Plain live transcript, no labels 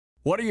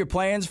What are your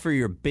plans for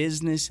your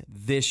business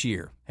this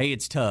year? Hey,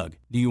 it's Tug.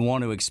 Do you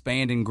want to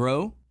expand and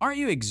grow? Aren't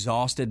you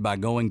exhausted by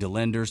going to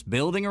lenders,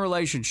 building a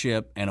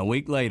relationship, and a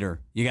week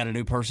later, you got a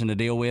new person to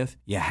deal with?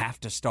 You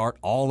have to start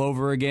all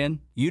over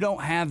again? You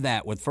don't have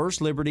that with First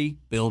Liberty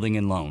Building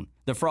and Loan.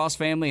 The Frost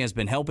family has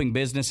been helping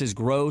businesses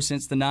grow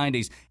since the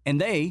 90s,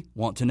 and they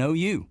want to know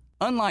you.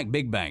 Unlike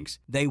big banks,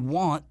 they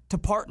want to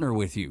partner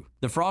with you.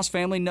 The Frost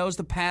family knows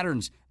the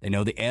patterns. They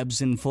know the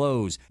ebbs and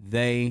flows.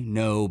 They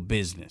know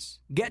business.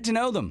 Get to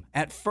know them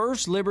at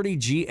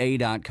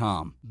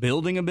firstlibertyga.com.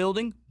 Building a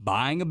building,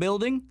 buying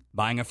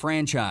a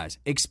franchise,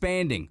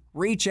 expanding.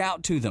 Reach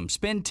out to them.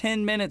 Spend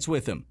 10 minutes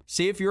with them.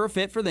 See if you're a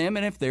fit for them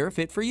and if they're a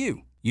fit for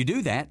you. You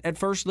do that at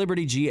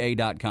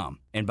firstlibertyga.com.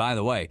 And by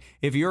the way,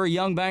 if you're a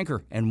young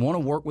banker and want to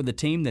work with a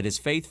team that is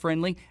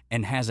faith-friendly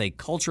and has a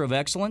culture of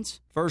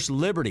excellence, First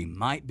Liberty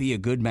might be a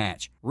good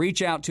match.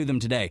 Reach out to them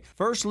today.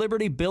 First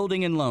Liberty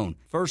Building and Loan.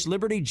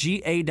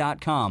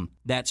 firstlibertyga.com.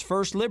 That's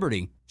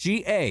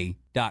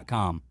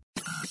firstlibertyga.com.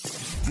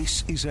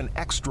 This is an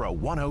Extra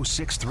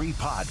 106.3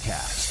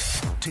 podcast.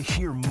 To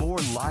hear more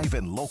live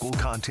and local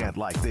content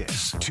like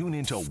this, tune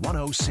into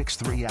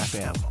 106.3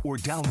 FM or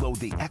download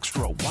the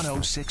Extra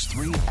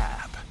 106.3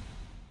 app.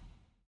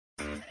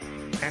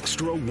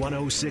 Extra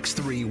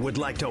 106.3 would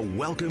like to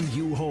welcome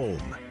you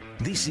home.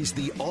 This is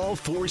the All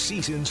Four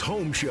Seasons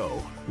Home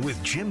Show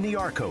with Jim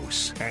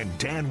Niarchos and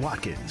Dan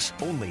Watkins,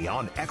 only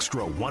on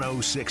Extra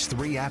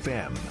 106.3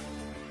 FM.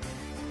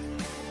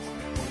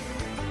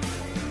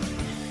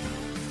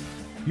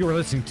 You are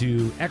listening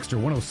to Extra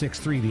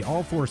 106.3, the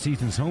All Four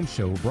Seasons Home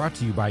Show, brought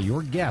to you by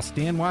your guest,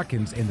 Dan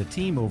Watkins, and the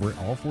team over at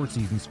All Four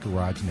Seasons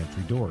Garage and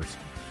Entry Doors.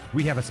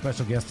 We have a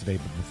special guest today,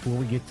 but before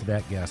we get to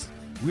that guest,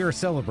 we are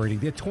celebrating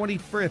the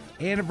 25th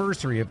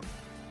anniversary of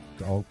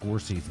All Four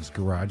Seasons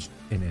Garage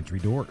and Entry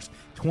Doors.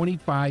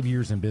 25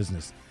 years in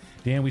business.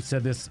 Dan, we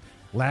said this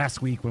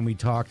last week when we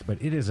talked, but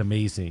it is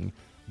amazing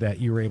that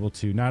you were able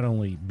to not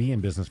only be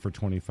in business for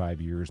 25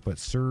 years, but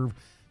serve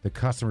the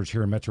customers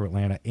here in Metro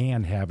Atlanta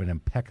and have an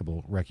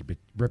impeccable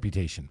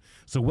reputation.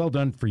 So well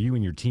done for you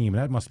and your team.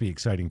 That must be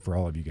exciting for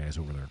all of you guys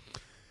over there.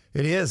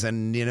 It is,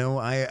 and you know,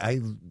 I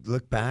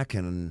look back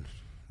and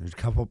there's a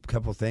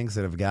couple things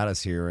that have got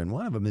us here, and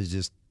one of them is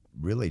just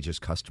really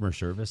just customer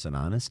service and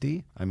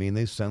honesty. I mean,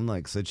 they sound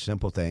like such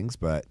simple things,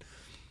 but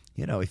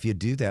you know, if you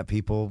do that,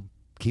 people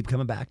keep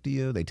coming back to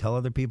you. They tell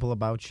other people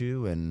about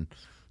you, and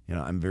you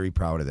know, I'm very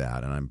proud of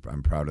that, and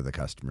I'm proud of the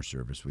customer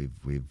service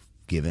we've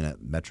given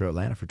at Metro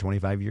Atlanta for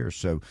 25 years.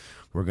 So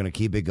we're going to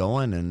keep it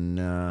going, and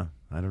I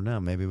don't know,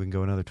 maybe we can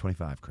go another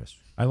 25, Chris.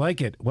 I like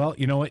it. Well,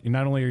 you know what?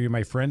 Not only are you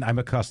my friend, I'm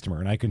a customer,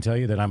 and I can tell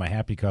you that I'm a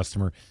happy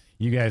customer.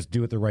 You guys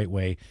do it the right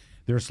way.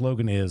 Their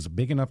slogan is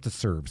big enough to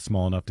serve,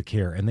 small enough to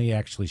care, and they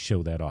actually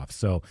show that off.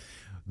 So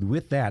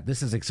with that,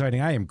 this is exciting.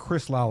 I am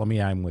Chris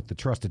Lalamy. I'm with the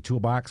Trusted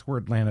Toolbox. We're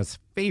Atlanta's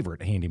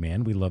favorite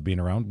handyman. We love being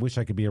around. Wish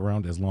I could be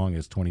around as long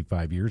as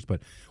 25 years,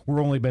 but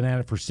we're only been at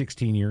it for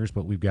 16 years,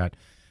 but we've got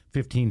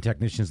 15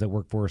 technicians that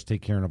work for us,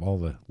 take care of all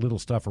the little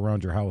stuff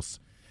around your house.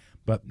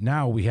 But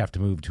now we have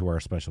to move to our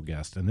special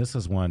guest, and this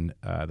is one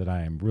that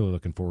I am really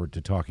looking forward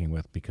to talking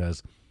with,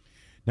 because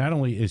not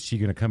only is she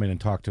going to come in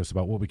and talk to us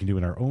about what we can do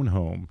in our own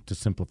home to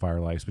simplify our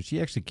lives, but she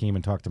actually came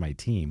and talked to my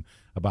team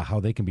about how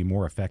they can be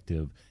more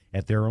effective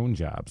at their own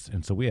jobs.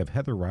 And so we have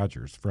Heather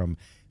Rogers from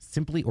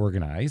Simply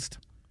Organized.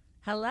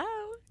 Hello.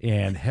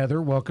 And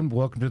Heather, welcome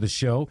to the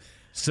show.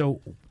 So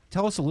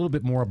tell us a little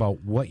bit more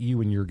about what you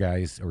and your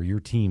guys or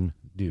your team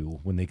do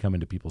when they come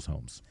into people's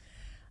homes.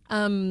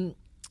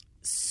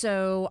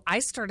 So I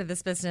started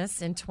this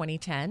business in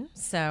 2010.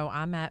 So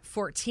I'm at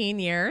 14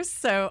 years.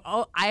 So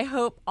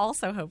I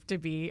also hope to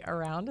be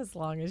around as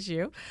long as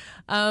you.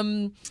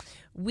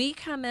 We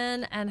come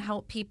in and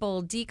help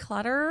people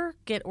declutter,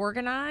 get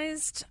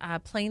organized,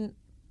 plan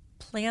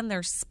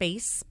their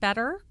space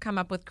better, come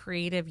up with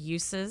creative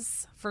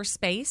uses for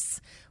space.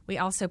 We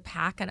also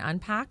pack and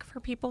unpack for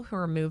people who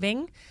are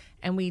moving,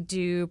 and we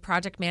do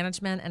project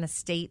management and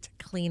estate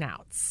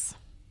cleanouts.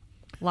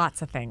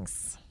 Lots of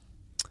things.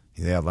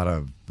 Yeah, a lot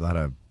of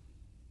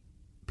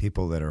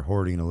people that are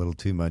hoarding a little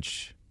too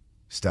much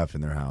stuff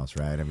in their house,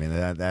 right? I mean,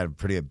 that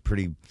pretty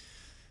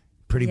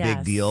Yes.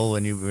 big deal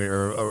when you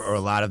or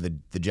a lot of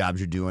the jobs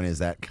you're doing. Is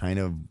that kind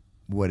of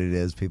what it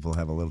is? People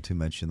have a little too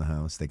much in the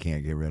house they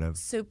can't get rid of.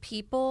 So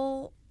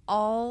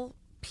all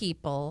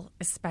people,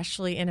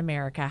 especially in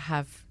America,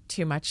 have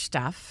too much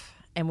stuff.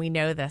 And we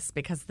know this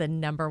because the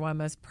number one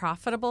most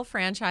profitable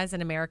franchise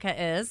in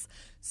America is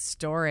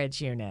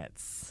storage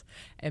units.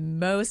 And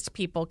most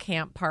people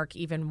can't park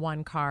even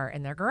one car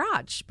in their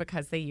garage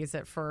because they use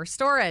it for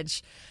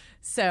storage.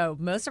 So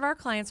most of our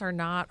clients are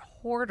not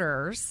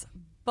hoarders,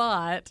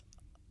 but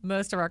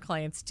most of our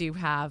clients do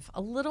have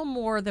a little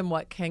more than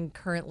what can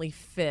currently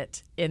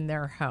fit in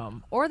their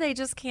home, or they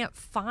just can't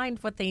find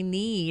what they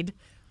need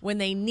when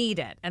they need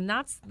it. And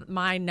that's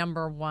my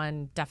number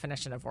one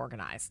definition of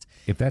organized.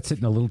 If that's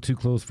sitting a little too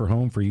close for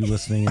home for you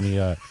listening in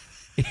the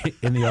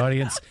in the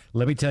audience,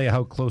 let me tell you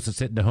how close it's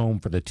hitting to home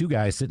for the two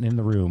guys sitting in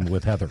the room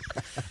with Heather.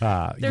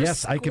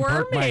 Yes, I can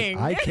park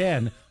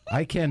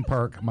I can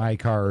park my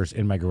cars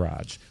in my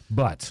garage,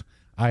 but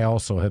I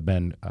also have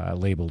been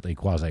labeled a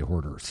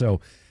quasi-hoarder. So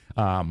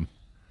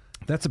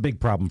that's a big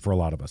problem for a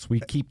lot of us.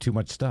 We keep too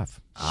much stuff.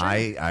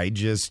 I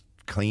just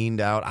cleaned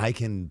out. I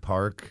can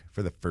park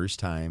for the first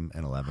time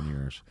in 11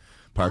 years.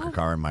 Park a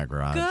car in my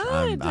garage.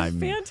 Good.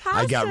 Fantastic.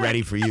 I got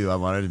ready for you. I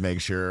wanted to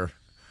make sure.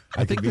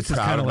 I think this is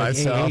kind of like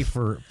AA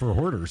for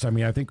hoarders. I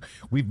mean, I think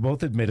we've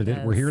both admitted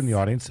it. We're here in the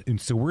audience,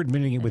 and so we're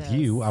admitting it with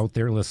you out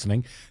there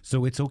listening.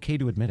 So it's okay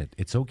to admit it.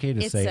 It's okay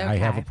to say, I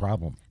have a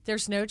problem.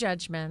 There's no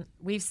judgment.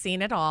 We've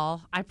seen it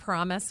all. I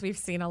promise we've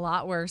seen a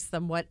lot worse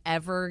than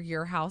whatever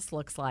your house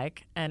looks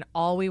like, and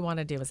all we want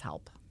to do is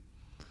help.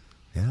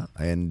 Yeah,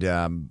 and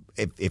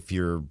if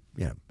you're,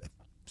 if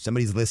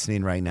somebody's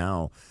listening right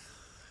now,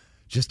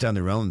 just on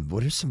their own,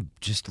 what are some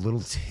just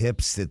little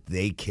tips that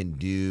they can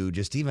do,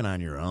 just even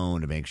on your own,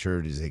 to make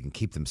sure they can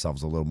keep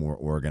themselves a little more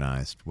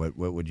organized? What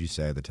would you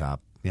say the top,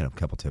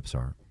 couple tips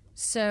are?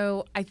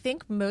 So I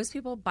think most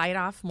people bite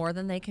off more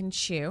than they can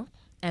chew,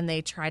 and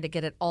they try to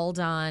get it all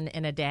done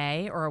in a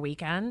day or a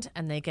weekend,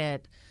 and they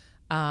get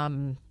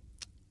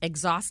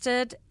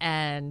exhausted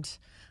and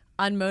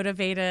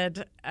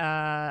unmotivated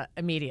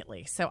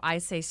immediately. So I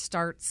say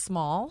start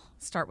small.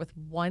 Start with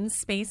one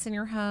space in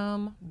your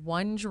home,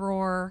 one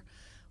drawer,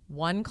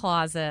 one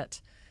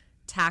closet.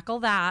 Tackle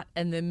that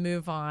and then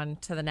move on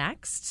to the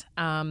next.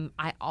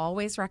 I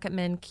always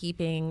recommend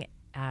keeping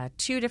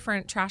 2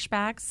 different trash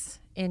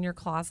bags in your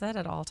closet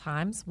at all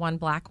times. One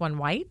black, one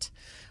white.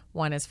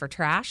 One is for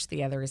trash.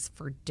 The other is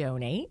for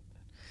donate.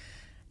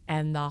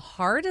 And the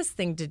hardest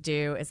thing to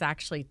do is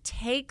actually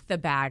take the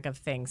bag of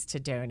things to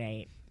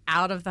donate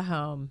out of the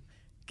home,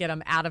 get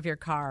them out of your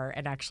car,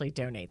 and actually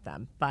donate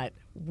them. But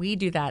we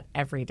do that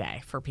every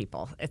day for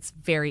people. It's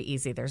very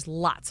easy. There's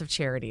lots of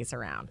charities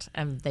around,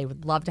 and they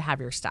would love to have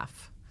your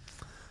stuff.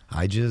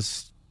 I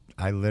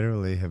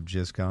literally have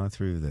just gone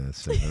through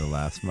this over the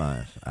last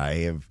month. I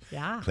have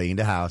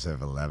cleaned a house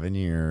of 11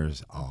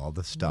 years, all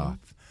the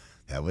stuff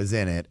that was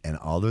in it, and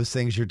all those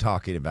things you're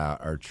talking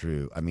about are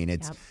true. I mean,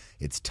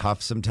 it's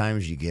tough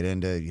sometimes. You get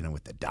into,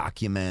 with the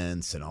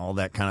documents and all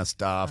that kind of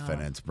stuff,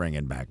 and it's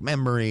bringing back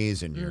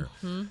memories, and you're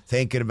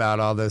thinking about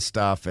all this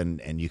stuff,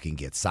 and you can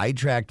get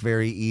sidetracked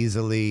very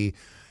easily,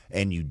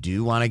 and you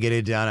do want to get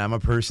it done. I'm a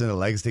person that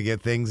likes to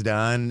get things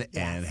done,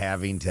 and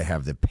having to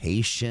have the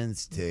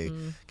patience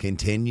to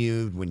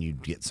continue when you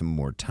get some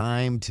more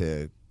time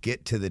to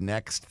get to the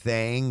next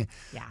thing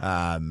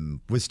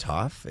was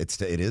tough.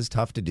 It is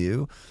tough to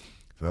do.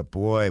 But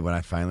boy, when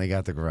I finally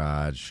got the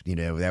garage,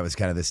 that was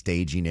kind of the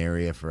staging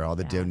area for all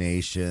the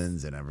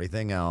donations and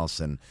everything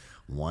else. And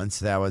once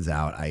that was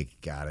out, I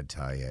got to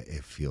tell you,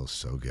 it feels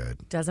so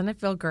good. Doesn't it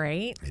feel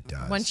great? It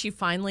does. Once you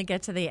finally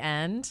get to the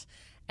end.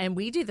 And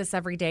we do this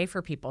every day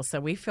for people. So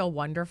we feel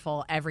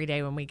wonderful every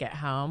day when we get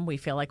home. We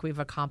feel like we've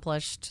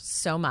accomplished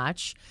so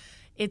much.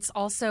 It's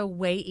also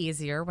way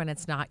easier when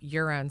it's not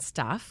your own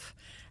stuff.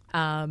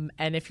 And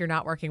if you're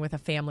not working with a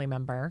family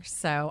member.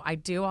 So I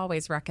do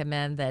always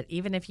recommend that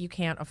even if you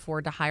can't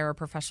afford to hire a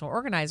professional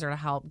organizer to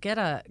help, get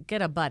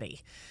a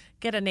buddy,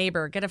 get a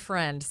neighbor, get a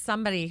friend,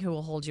 somebody who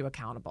will hold you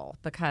accountable,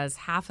 because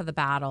half of the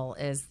battle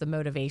is the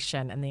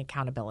motivation and the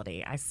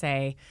accountability. I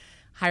say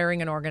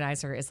hiring an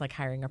organizer is like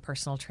hiring a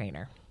personal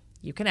trainer.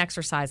 You can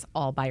exercise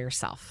all by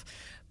yourself.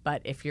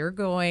 But if you're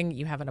going,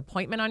 you have an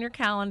appointment on your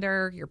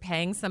calendar, you're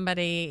paying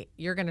somebody,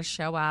 you're going to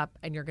show up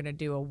and you're going to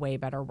do a way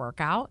better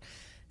workout.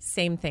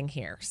 Same thing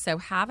here. So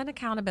have an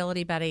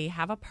accountability buddy,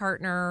 have a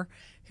partner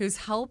who's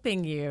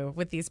helping you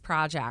with these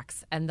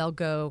projects, and they'll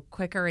go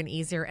quicker and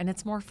easier, and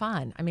it's more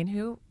fun. I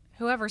mean,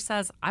 whoever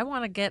says, I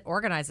want to get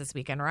organized this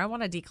weekend, or I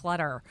want to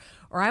declutter,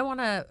 or I want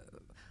to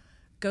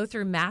go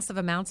through massive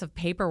amounts of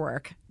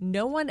paperwork.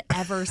 No one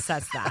ever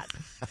says that.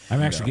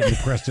 I'm actually getting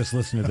depressed just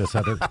listening to this,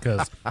 Heather,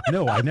 because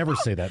no, I never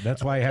say that.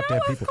 That's why I have to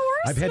have people.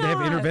 I've had to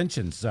have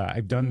interventions.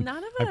 I've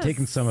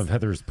taken some of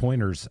Heather's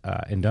pointers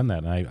and done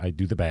that, and I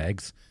do the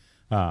bags.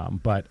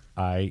 But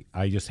I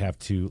just have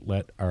to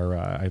let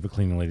I have a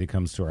cleaning lady that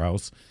comes to our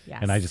house,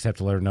 and I just have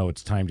to let her know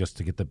it's time just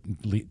to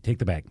take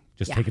the bag.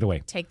 Just take it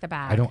away. Take the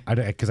bag.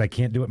 Because I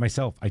can't do it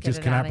myself. I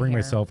just cannot bring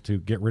myself to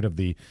get rid of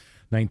the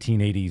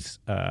 1980s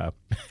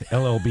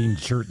LL Bean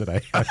shirt that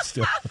I have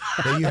still.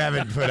 That you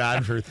haven't put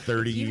on for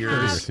 30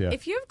 years.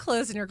 If you have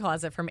clothes in your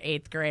closet from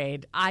 8th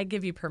grade, I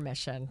give you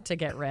permission to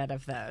get rid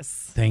of those.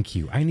 Thank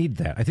you. I need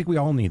that. I think we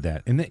all need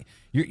that. And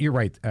you're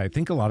right. I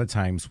think a lot of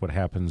times what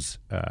happens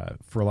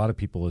for a lot of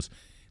people is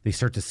they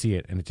start to see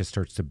it, and it just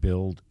starts to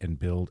build and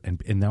build.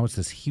 And now it's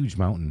this huge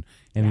mountain.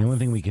 And the only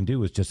thing we can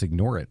do is just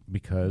ignore it,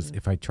 because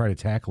if I try to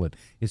tackle it,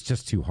 it's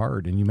just too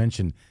hard. And you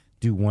mentioned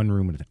do one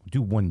room at a time,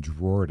 do one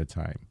drawer at a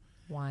time.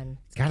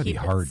 It's got to be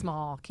hard. Keep it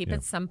small. Keep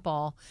it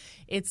simple.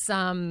 It's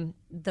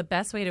the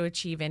best way to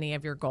achieve any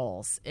of your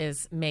goals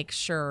is make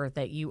sure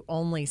that you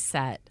only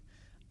set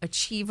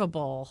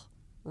achievable,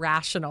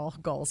 rational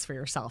goals for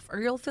yourself, or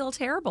you'll feel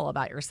terrible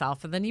about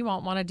yourself, and then you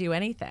won't want to do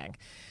anything.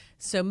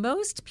 So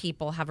most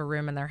people have a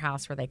room in their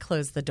house where they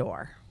close the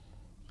door.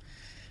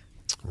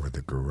 Or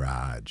the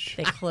garage.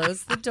 They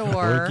close the Or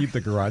door. keep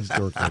the garage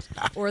door closed.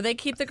 Or they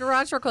keep the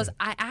garage door closed.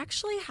 I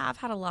actually have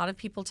had a lot of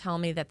people tell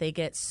me that they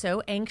get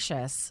so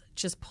anxious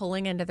just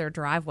pulling into their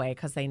driveway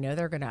because they know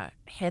they're going to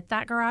hit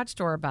that garage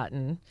door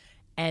button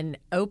and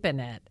open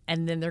it.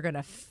 And then they're going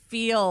to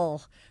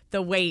feel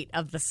the weight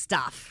of the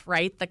stuff,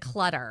 right? The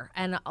clutter.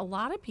 And a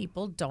lot of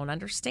people don't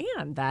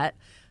understand that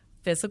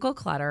physical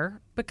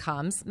clutter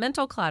becomes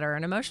mental clutter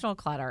and emotional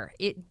clutter.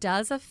 It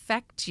does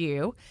affect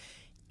you.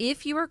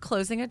 If you are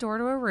closing a door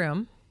to a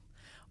room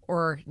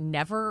or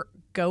never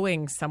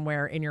going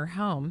somewhere in your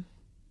home,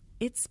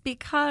 it's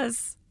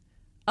because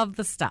of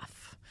the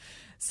stuff.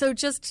 So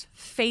just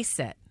face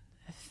it.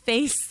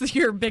 Face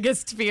your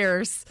biggest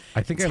fears.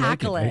 I think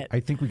Tackle I like it. I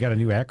think we got a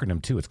new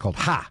acronym, too. It's called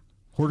HA.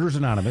 Hoarders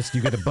Anonymous.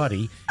 You get a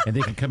buddy, and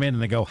they can come in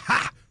and they go,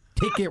 ha!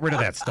 Get rid of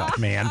that stuff,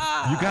 man.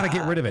 You got to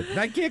get rid of it.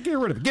 I can't get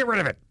rid of it. Get rid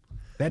of it.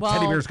 That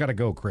teddy bear's got to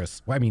go,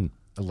 Chris. Well, I mean,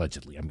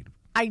 allegedly.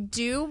 I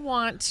do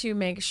want to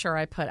make sure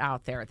I put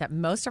out there that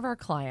most of our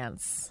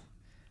clients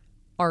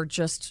are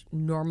just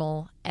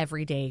normal,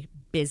 everyday,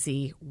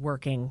 busy,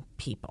 working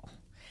people.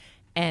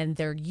 And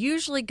they're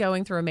usually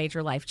going through a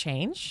major life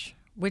change,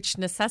 which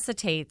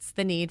necessitates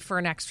the need for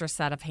an extra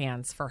set of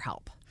hands for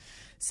help.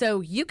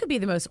 So you could be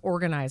the most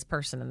organized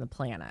person on the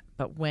planet,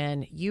 but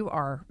when you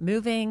are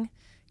moving,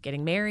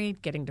 getting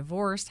married, getting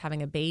divorced,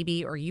 having a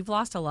baby, or you've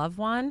lost a loved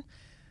one,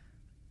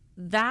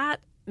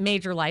 that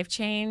major life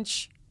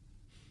change,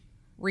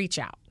 reach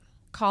out.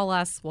 Call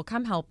us. We'll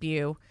come help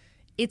you.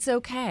 It's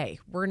okay.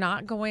 We're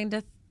not going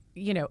to,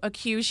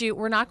 accuse you.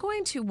 We're not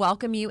going to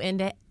welcome you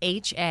into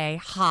HA,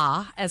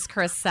 as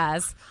Chris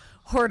says,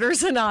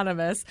 Hoarders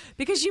Anonymous,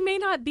 because you may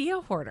not be a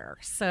hoarder.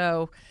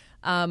 So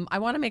I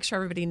want to make sure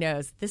everybody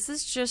knows this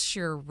is just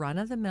your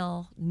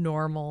run-of-the-mill,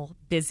 normal,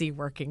 busy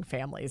working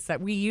families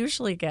that we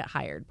usually get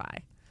hired by.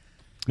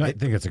 No, I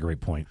think that's a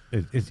great point.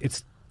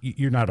 It's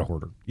you're not a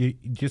hoarder.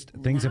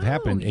 Things have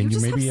happened, and you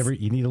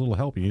need a little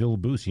help. You need a little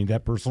boost. You need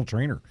that personal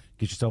trainer.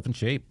 Get yourself in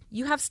shape.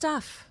 You have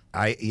stuff.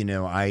 I've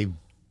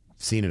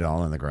seen it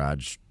all in the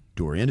garage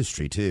door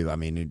industry too. I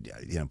mean,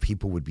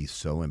 people would be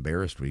so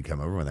embarrassed when you come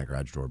over when that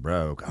garage door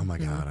broke. Oh my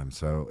God,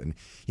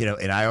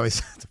 and I always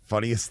the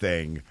funniest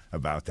thing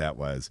about that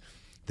was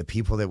the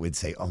people that would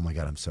say, "Oh my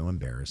God, I'm so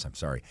embarrassed. I'm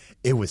sorry."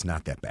 It was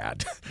not that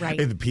bad.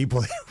 Right. And the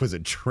people that was a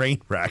train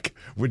wreck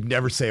would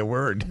never say a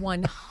word.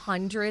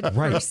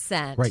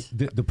 100%. Right.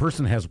 The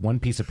person has one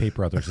piece of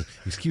paper out there says,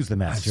 "Excuse the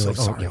mess." I'm You're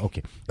so like, sorry. "Oh, yeah,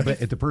 okay."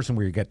 But the person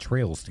where you got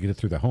trails to get it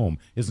through the home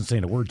isn't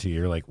saying a word to you.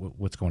 You're like,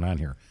 "What's going on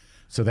here?"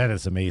 So that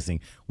is amazing.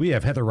 We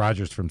have Heather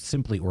Rogers from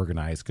Simply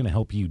Organized going to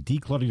help you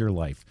declutter your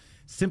life,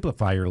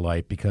 simplify your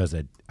life, because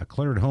a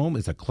cluttered home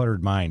is a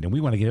cluttered mind, and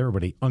we want to get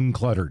everybody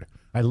uncluttered.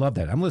 I love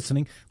that. I'm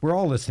listening. We're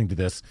all listening to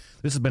this.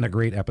 This has been a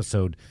great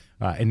episode,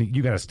 and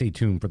you got to stay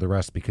tuned for the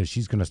rest, because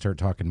she's going to start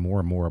talking more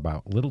and more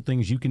about little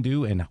things you can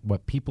do and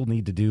what people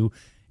need to do,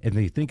 and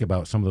they think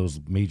about some of those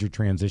major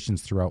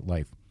transitions throughout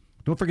life.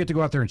 Don't forget to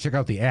go out there and check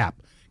out the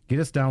app. Get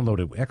us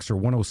downloaded, Extra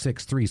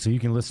 106.3, so you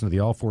can listen to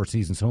the All Four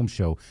Seasons Home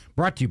Show,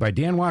 brought to you by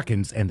Dan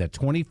Watkins and the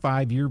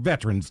 25-year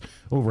veterans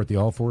over at the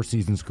All Four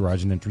Seasons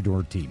Garage and Entry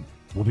Door team.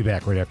 We'll be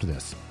back right after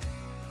this.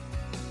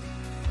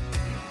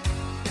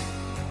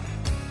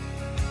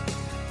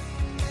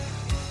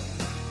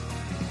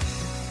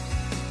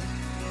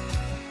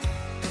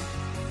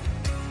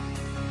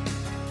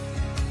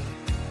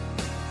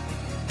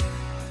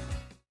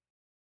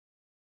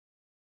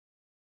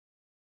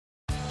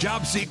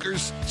 Job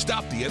seekers,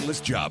 stop the endless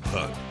job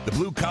hunt. The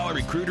Blue Collar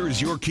Recruiter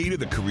is your key to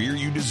the career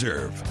you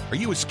deserve. Are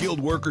you a skilled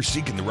worker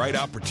seeking the right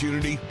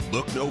opportunity?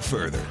 Look no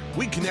further.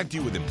 We connect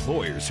you with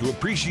employers who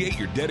appreciate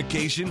your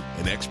dedication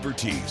and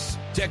expertise.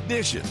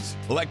 Technicians,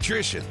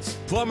 electricians,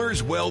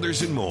 plumbers,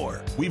 welders, and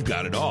more. We've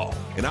got it all,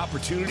 and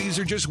opportunities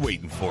are just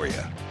waiting for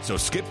you. So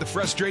skip the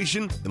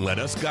frustration and let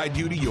us guide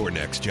you to your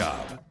next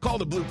job. Call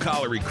the Blue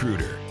Collar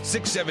Recruiter,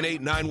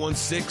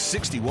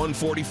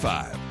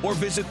 678-916-6145, or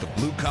visit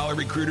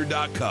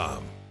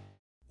thebluecollarrecruiter.com.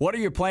 What are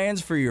your plans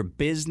for your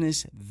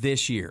business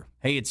this year?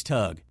 Hey, it's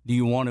Tug. Do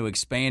you want to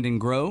expand and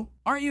grow?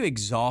 Aren't you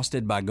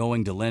exhausted by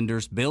going to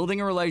lenders,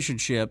 building a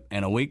relationship,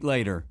 and a week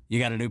later, you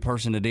got a new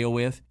person to deal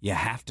with? You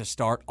have to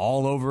start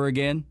all over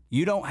again?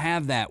 You don't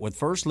have that with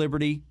First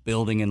Liberty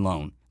Building and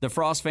Loan. The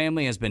Frost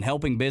family has been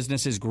helping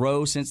businesses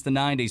grow since the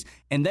 90s,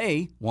 and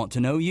they want to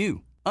know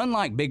you.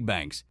 Unlike big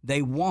banks,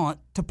 they want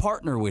to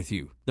partner with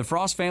you. The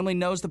Frost family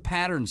knows the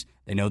patterns.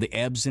 They know the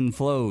ebbs and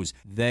flows.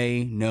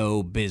 They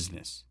know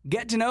business.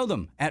 Get to know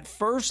them at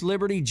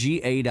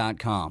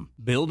FirstLibertyGA.com.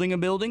 Building a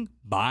building,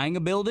 buying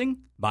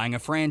a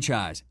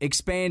franchise,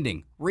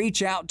 expanding.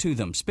 Reach out to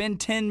them. Spend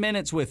 10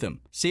 minutes with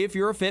them. See if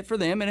you're a fit for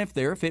them and if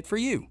they're a fit for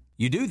you.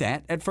 You do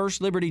that at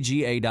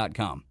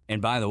FirstLibertyGA.com.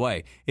 And by the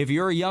way, if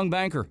you're a young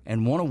banker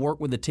and want to work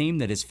with a team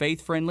that is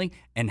faith-friendly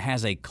and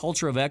has a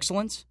culture of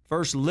excellence,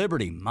 First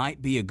Liberty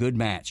might be a good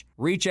match.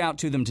 Reach out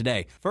to them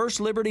today. First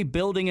Liberty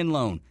Building and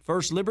Loan.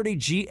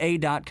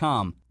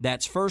 FirstLibertyGA.com.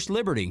 That's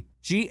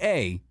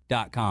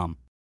FirstLibertyGA.com.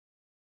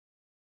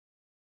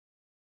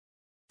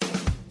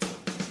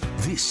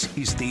 This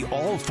is the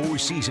All Four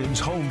Seasons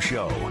Home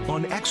Show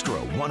on Extra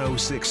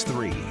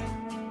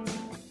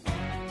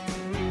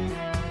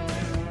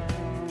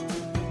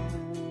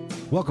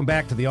 106.3. Welcome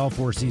back to the All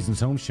Four Seasons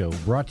Home Show,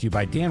 brought to you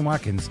by Dan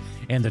Watkins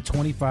and the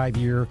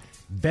 25-year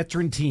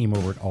veteran team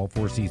over at All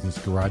Four Seasons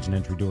Garage and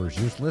Entry Doors.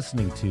 You're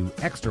listening to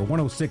Extra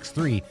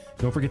 106.3.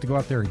 Don't forget to go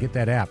out there and get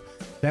that app.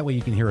 That way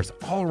you can hear us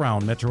all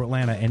around Metro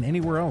Atlanta and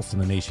anywhere else in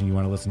the nation you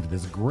want to listen to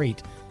this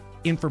great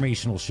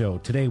informational show.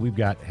 Today we've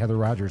got Heather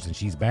Rogers, and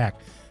she's back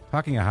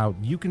talking about how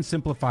you can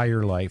simplify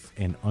your life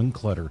and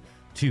unclutter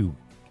to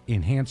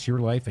enhance your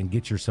life and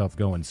get yourself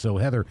going. So,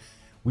 Heather,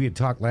 we had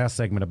talked last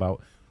segment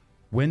about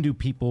when do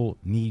people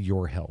need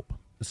your help?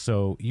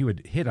 So you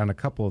had hit on a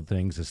couple of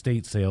things,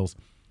 estate sales.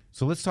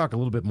 So let's talk a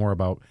little bit more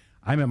about,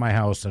 I'm at my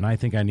house and I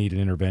think I need an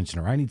intervention,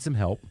 or I need some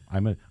help.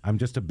 I'm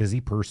just a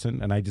busy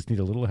person and I just need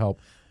a little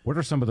help. What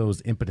are some of those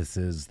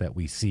impetuses that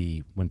we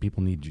see when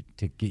people need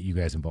to get you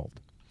guys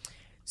involved?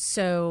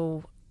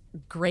 So,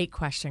 great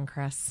question,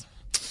 Chris.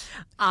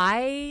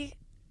 I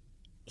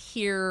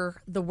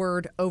hear the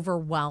word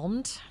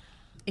overwhelmed.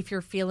 If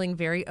you're feeling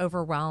very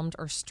overwhelmed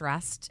or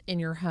stressed in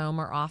your home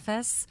or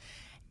office,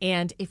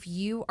 and if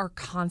you are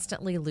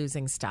constantly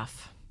losing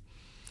stuff.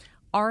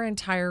 Our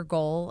entire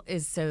goal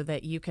is so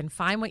that you can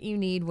find what you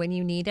need when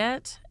you need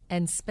it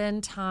and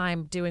spend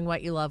time doing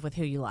what you love with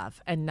who you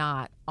love and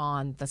not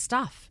on the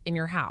stuff in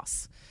your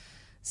house.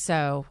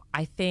 So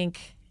I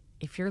think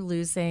if you're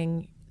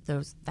losing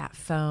that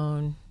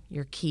phone,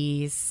 your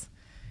keys,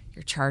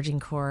 your charging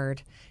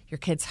cord, your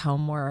kid's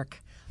homework,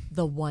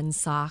 the one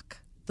sock,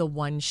 the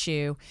one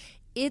shoe.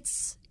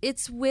 It's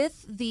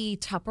with the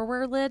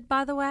Tupperware lid,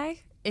 by the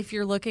way. If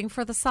you're looking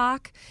for the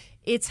sock,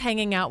 it's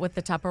hanging out with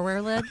the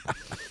Tupperware lid.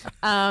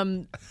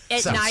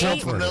 At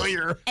night,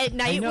 familiar. At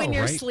night when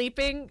you're right?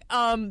 sleeping,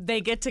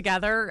 they get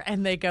together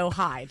and they go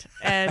hide.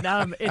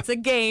 And it's a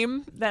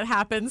game that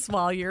happens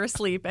while you're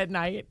asleep at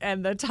night.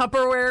 And the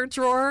Tupperware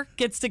drawer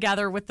gets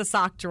together with the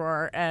sock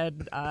drawer,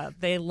 and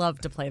they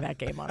love to play that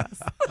game on us.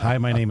 Hi,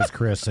 my name is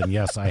Chris, and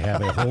yes, I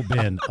have a whole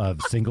bin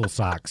of single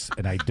socks,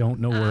 and I don't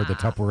know where the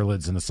Tupperware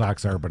lids and the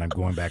socks are, but I'm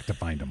going back to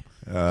find them.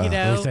 You At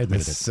know, least I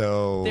admitted it.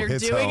 So they're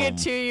hits doing home. it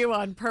to you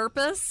on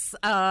purpose.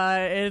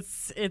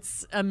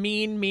 It's a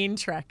mean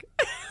trick.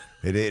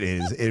 It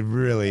is. It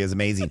really is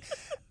amazing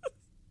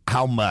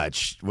how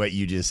much what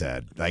you just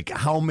said. Like,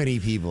 how many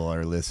people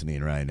are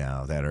listening right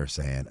now that are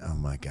saying, "Oh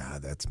my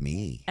God, that's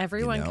me."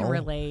 Everyone can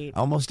relate.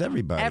 Almost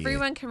everybody.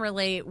 Everyone can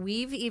relate.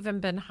 We've even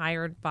been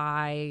hired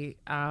by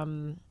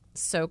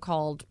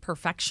so-called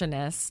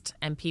perfectionists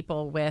and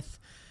people with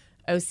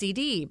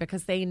OCD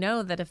because they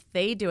know that if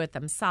they do it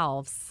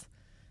themselves,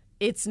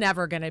 it's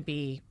never going to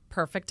be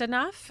perfect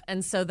enough.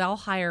 And so they'll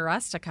hire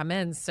us to come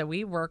in. So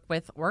we work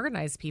with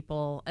organized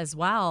people as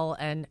well.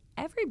 And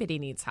everybody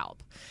needs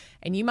help.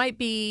 And you might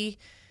be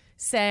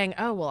saying,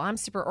 oh, well, I'm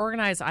super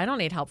organized. I don't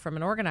need help from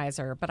an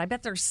organizer. But I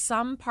bet there's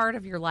some part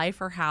of your life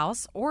or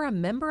house or a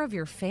member of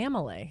your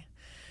family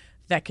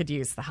that could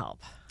use the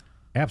help.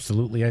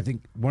 Absolutely. I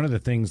think one of the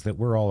things that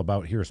we're all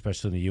about here,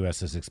 especially in the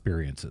U.S., is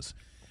experiences.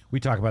 We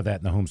talk about that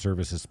in the home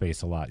services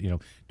space a lot. You know,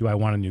 do I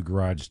want a new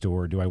garage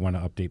door? Do I want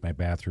to update my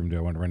bathroom? Do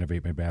I want to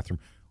renovate my bathroom?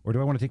 Or do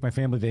I want to take my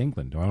family to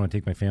England? Do I want to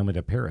take my family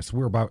to Paris?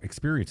 We're about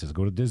experiences.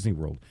 Go to Disney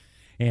World.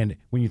 And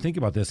when you think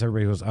about this,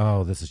 everybody goes,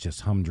 oh, this is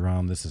just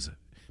humdrum. This is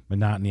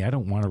monotony. I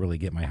don't want to really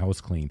get my house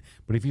clean.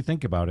 But if you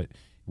think about it,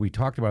 we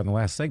talked about in the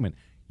last segment,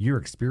 your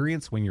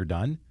experience when you're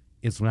done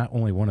is not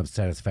only one of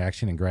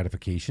satisfaction and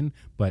gratification,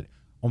 but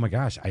oh my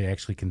gosh, I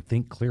actually can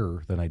think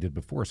clearer than I did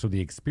before. So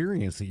the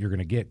experience that you're going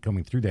to get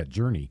coming through that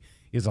journey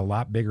is a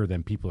lot bigger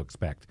than people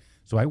expect.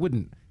 So I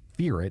wouldn't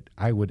fear it.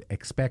 I would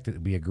expect it to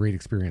be a great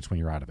experience when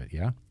you're out of it,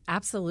 yeah?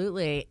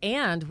 Absolutely.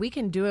 And we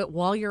can do it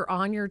while you're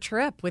on your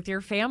trip with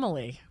your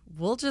family.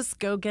 We'll just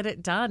go get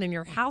it done in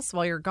your house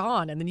while you're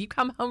gone. And then you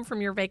come home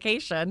from your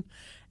vacation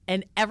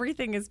and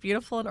everything is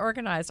beautiful and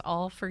organized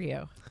all for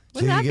you.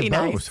 Wouldn't that you be get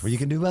both. nice? Well, you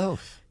can do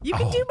both. You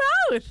can do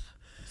both.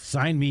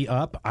 Sign me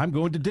up. I'm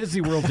going to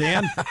Disney World,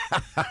 Dan.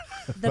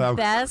 The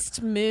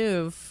best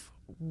move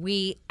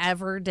we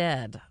ever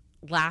did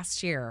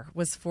last year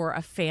was for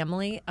a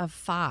family of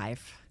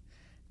 5.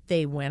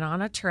 They went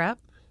on a trip.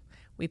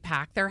 We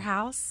packed their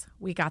house.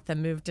 We got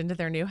them moved into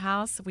their new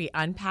house. We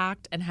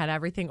unpacked and had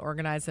everything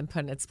organized and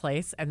put in its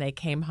place. And they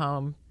came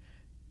home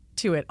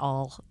to it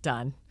all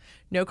done.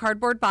 No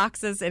cardboard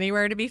boxes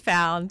anywhere to be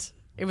found.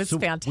 It was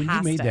fantastic. When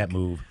you made that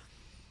move,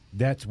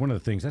 that's one of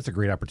the things. That's a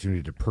great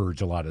opportunity to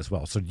purge a lot as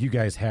well. So did you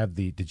guys have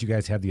the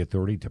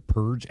authority to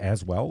purge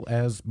as well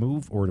as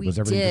move, or was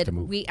everything just a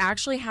move? We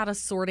actually had a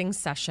sorting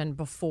session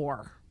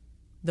before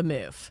the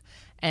move.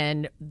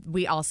 And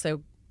we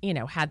also,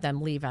 had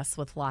them leave us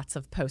with lots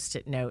of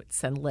Post-it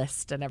notes and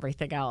lists and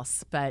everything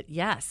else. But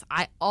yes,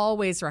 I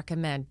always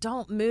recommend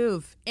don't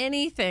move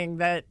anything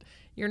that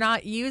you're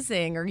not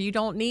using or you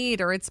don't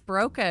need or it's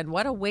broken.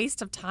 What a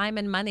waste of time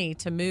and money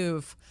to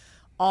move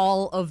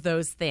all of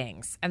those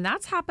things. And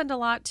that's happened a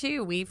lot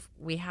too.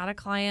 We had a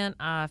client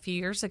a few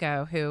years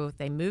ago who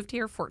they moved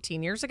here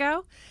 14 years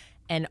ago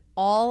and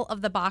all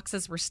of the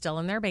boxes were still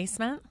in their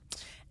basement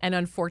And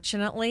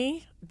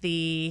unfortunately,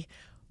 the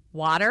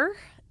water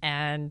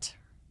and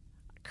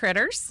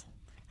critters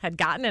had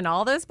gotten in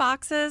all those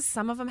boxes.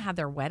 Some of them had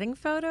their wedding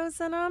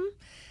photos in them,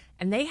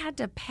 and they had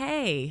to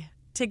pay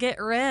to get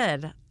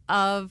rid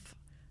of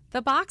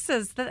the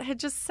boxes that had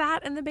just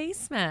sat in the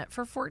basement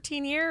for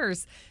 14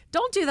 years.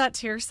 Don't do that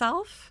to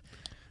yourself.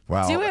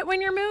 Wow. Do it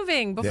when you're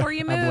moving, before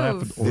you I'm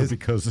move. laughing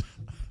because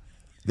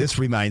This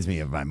reminds me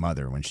of my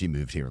mother when she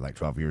moved here like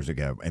 12 years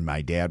ago, and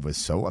my dad was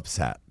so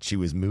upset. She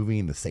was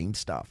moving the same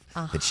stuff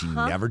that she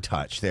never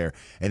touched there,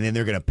 and then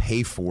they're going to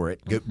pay for it,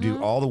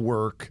 do all the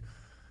work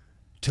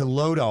to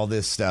load all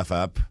this stuff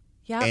up,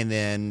 Yep. and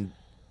then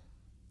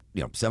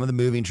some of the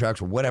moving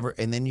trucks or whatever,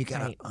 and then you got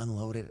to Right.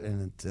 unload it,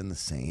 and it's in the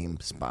same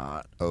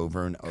spot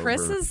over and over.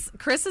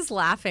 Chris is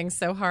laughing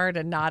so hard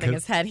and nodding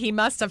his head. He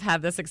must have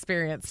had this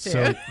experience too.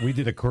 So we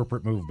did a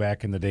corporate move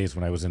back in the days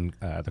when I was in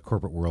the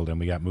corporate world, and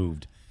we got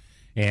moved.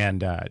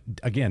 And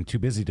again, too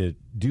busy to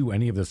do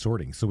any of the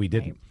sorting, so we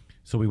didn't.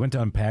 So we went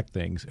to unpack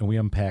things, and we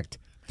unpacked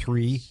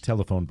 3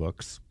 telephone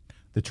books,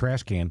 the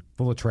trash can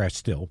full of trash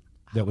still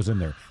that was in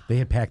there. They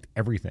had packed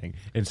everything,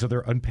 and so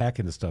they're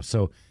unpacking the stuff.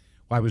 So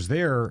I was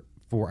there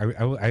for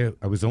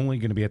I was only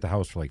going to be at the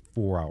house for like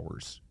 4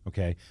 hours,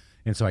 okay?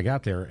 And so I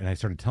got there, and I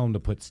started telling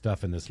them to put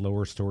stuff in this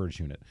lower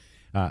storage unit.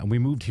 And we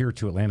moved here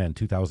to Atlanta in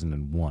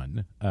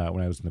 2001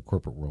 when I was in the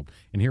corporate world,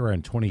 and here we're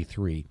in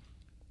 23.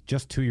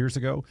 Just 2 years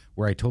ago,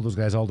 where I told those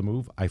guys all to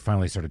move, I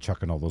finally started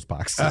chucking all those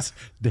boxes.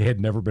 They had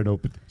never been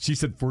opened. She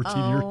said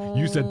 14 years.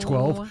 You said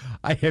 12.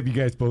 I have you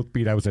guys both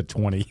beat. I was at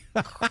 20.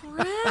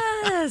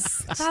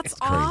 Chris, that's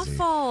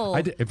awful.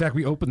 In fact,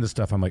 we opened the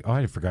stuff. I'm like, oh,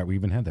 I forgot we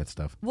even had that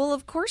stuff. Well,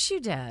 of course you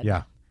did.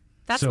 Yeah.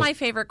 That's So- my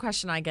favorite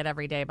question I get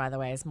every day, by the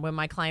way, is when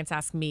my clients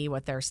ask me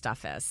what their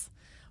stuff is.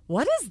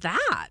 What is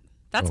that?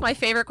 That's my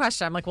favorite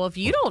question. I'm like, well, if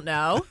you don't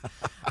know,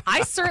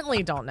 I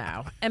certainly don't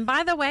know. And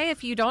by the way,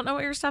 if you don't know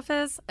what your stuff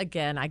is,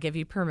 again, I give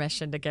you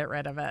permission to get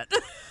rid of it.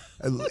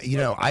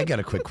 I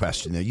got a quick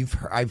question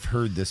though. I've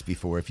heard this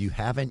before. If you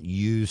haven't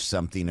used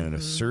something in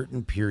a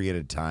certain period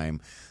of time,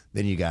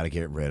 then you got to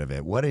get rid of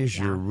it. What is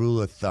your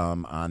rule of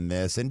thumb on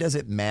this? And does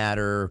it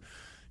matter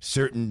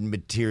certain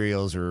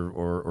materials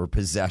or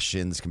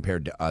possessions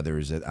compared to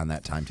others on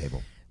that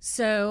timetable?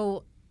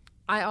 So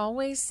I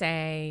always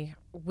say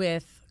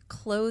with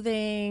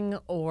clothing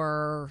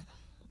or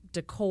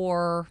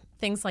decor,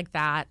 things like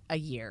that, a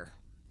year.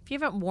 If you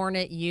haven't worn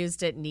it,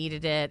 used it,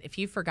 needed it, if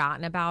you've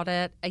forgotten about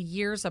it, a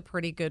year's a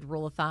pretty good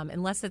rule of thumb,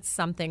 unless it's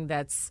something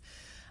that's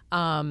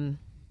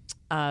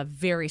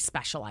very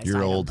specialized. Your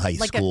item. old high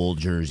Like school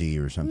jersey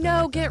or something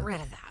No, like get that.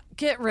 rid of that.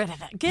 Get rid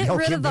of it. Get No,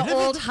 rid get of the rid of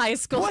old it? high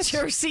school What?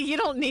 jersey. You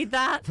don't need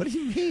that. What do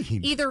you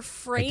mean? Either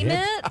frame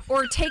it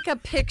or take a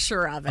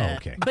picture of it.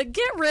 okay. But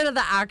get rid of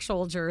the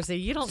actual jersey.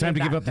 You don't It's time need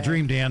to give that up the thing.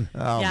 dream, Dan.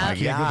 Oh Yeah. my Can't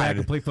go back and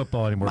God. play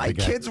football anymore. My big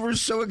guy. kids were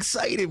so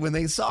excited when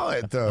they saw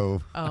it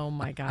though. Oh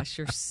my gosh,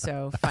 you're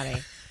so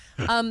funny.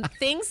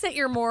 Things that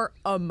you're more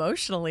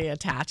emotionally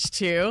attached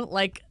to,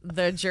 like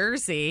the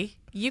jersey,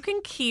 you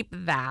can keep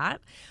that.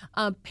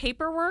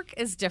 Paperwork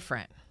is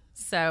different.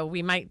 So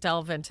we might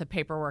delve into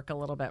paperwork a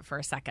little bit for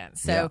a second.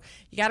 So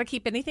you got to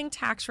keep anything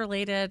tax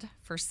related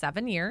for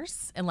 7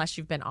 years unless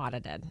you've been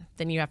audited.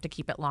 Then you have to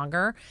keep it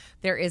longer.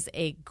 There is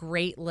a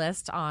great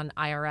list on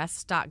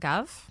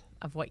irs.gov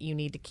of what you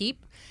need to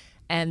keep.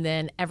 And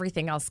then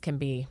everything else can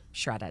be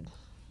shredded.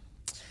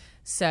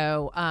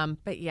 So,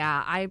 but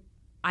yeah,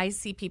 I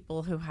see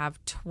people who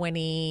have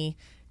 20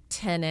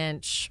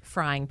 10-inch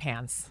frying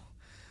pans.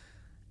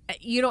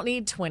 You don't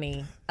need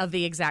 20 of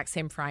the exact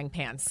same frying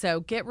pans.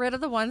 So get rid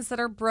of the ones that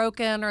are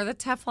broken or the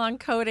Teflon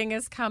coating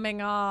is coming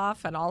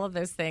off and all of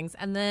those things.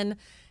 And then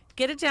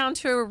get it down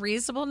to a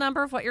reasonable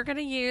number of what you're going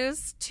to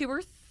use, 2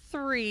 or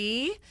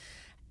 3.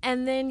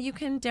 And then you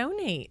can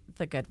donate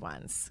the good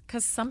ones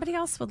because somebody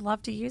else would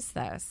love to use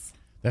those.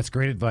 That's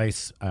great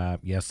advice.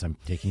 Yes, I'm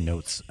taking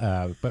notes.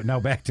 But now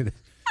back to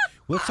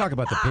let's talk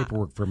about the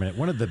paperwork for a minute.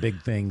 One of the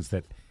big things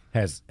that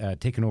has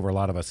taken over a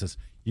lot of us is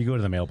you go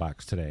to the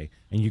mailbox today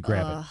and you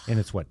grab it, and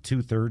it's what,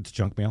 2/3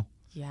 junk mail?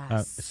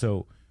 Yes.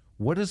 So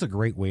what is a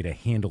great way to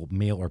handle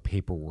mail or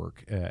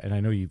paperwork? And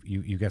I know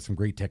you got some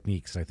great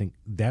techniques. I think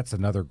that's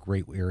another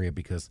great area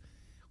because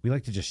we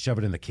like to just shove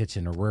it in the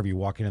kitchen or wherever you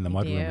walk in the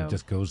mudroom, it do.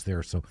 just goes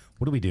there. So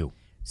what do we do?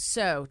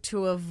 So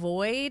to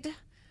avoid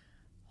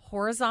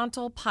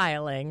horizontal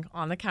piling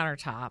on the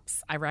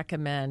countertops, I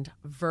recommend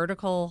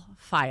vertical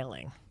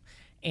filing.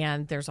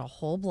 And there's a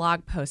whole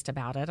blog post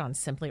about it on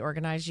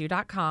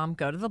simplyorganizedyou.com.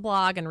 Go to the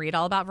blog and read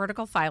all about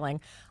vertical filing.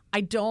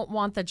 I don't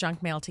want the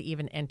junk mail to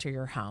even enter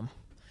your home.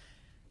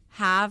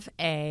 Have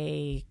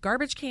a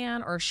garbage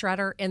can or a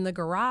shredder in the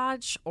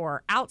garage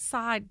or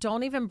outside.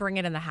 Don't even bring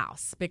it in the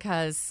house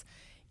because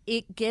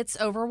it gets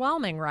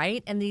overwhelming,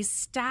 right? And these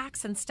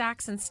stacks and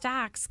stacks and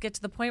stacks get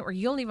to the point where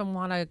you don't even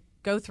want to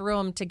go through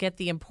them to get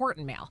the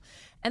important mail.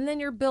 And then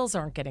your bills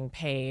aren't getting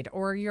paid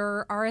or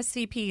your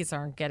RSVPs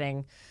aren't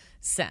getting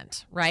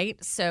sent,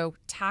 right? So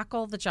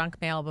tackle the junk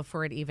mail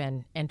before it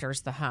even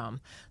enters the home.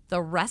 The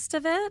rest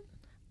of it,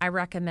 I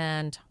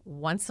recommend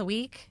once a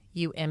week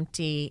you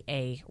empty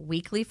a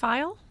weekly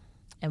file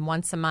And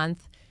once a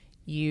month,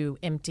 you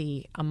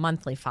empty a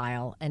monthly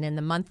file. And in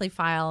the monthly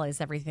file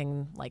is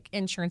everything like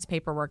insurance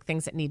paperwork,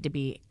 things that need to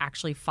be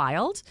actually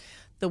filed.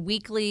 The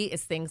weekly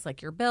is things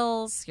like your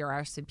bills, your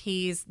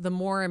RSVPs, the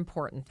more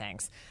important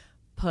things.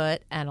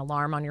 Put an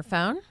alarm on your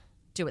phone.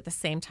 Do it the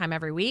same time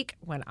every week.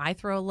 When I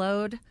throw a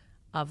load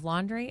of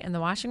laundry in the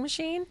washing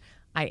machine,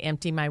 I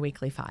empty my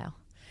weekly file.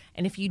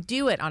 And if you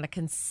do it on a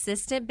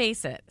consistent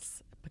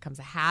basis, it becomes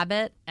a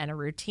habit and a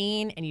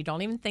routine, and you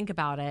don't even think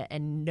about it,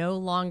 and no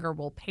longer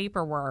will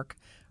paperwork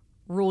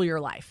rule your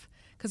life.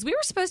 Because we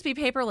were supposed to be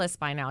paperless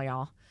by now,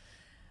 y'all.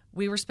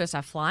 We were supposed to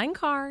have flying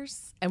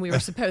cars, and we were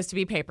supposed to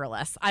be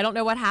paperless. I don't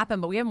know what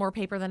happened, but we have more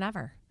paper than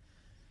ever.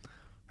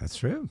 That's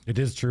true. It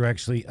is true,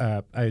 actually.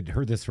 I had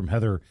heard this from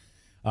Heather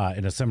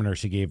in a seminar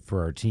she gave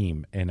for our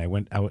team, and I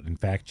went out and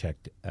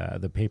fact-checked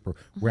the paper.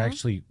 We're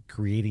actually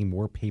creating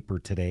more paper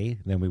today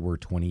than we were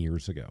 20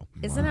 years ago.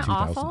 Isn't it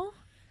 2000. awful?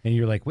 And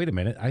you're like, wait a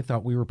minute, I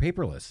thought we were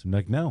paperless. I'm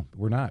like, no,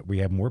 we're not. We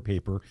have more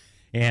paper.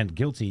 And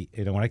guilty,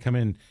 when I come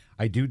in,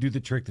 I do the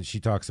trick that she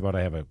talks about.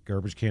 I have a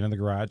garbage can in the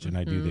garage, and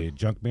I do the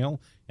junk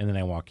mail, and then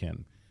I walk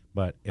in.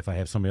 But if I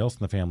have somebody else in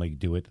the family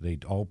do it, they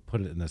all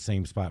put it in the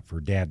same spot for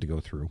Dad to go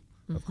through,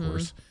 of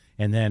course.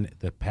 And then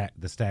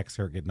the stacks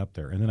start getting up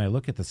there. And then I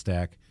look at the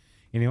stack,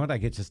 and you know what? I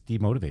get just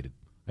demotivated.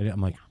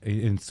 I'm like,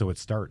 and so it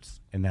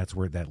starts. And that's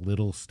where that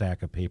little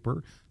stack of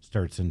paper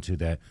starts into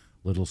that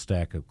little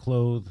stack of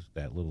clothes,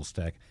 that little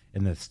stack,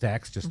 and the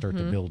stacks just start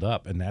to build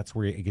up. And that's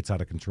where it gets out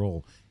of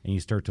control, and you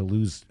start to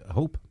lose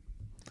hope.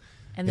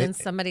 And then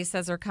somebody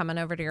says they're coming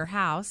over to your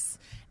house,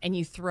 and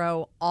you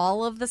throw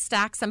all of the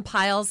stacks and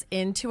piles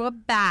into a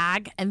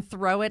bag and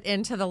throw it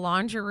into the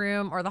laundry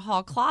room or the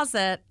hall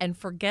closet and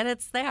forget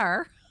it's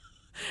there.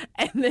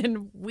 And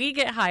then we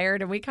get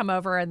hired and we come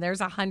over and there's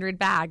 100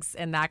 bags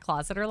in that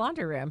closet or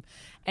laundry room.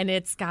 And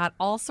it's got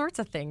all sorts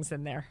of things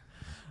in there.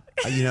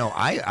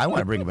 I want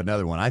to bring up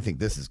another one. I think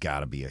this has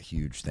got to be a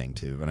huge thing,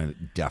 too, and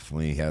it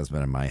definitely has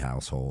been in my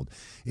household,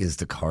 is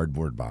the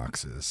cardboard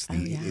boxes.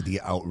 The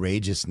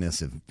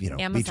outrageousness of,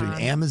 between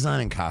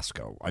Amazon and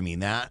Costco. I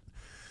mean,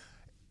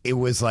 it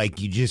was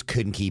like you just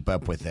couldn't keep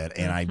up with it.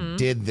 And I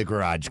did the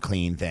garage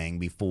clean thing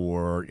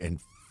before and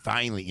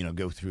finally,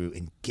 go through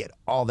and get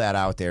all that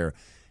out there.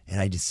 And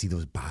I just see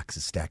those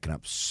boxes stacking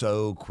up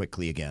so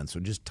quickly again. So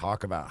just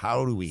talk about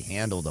how do we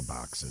handle the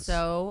boxes?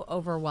 So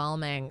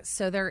overwhelming.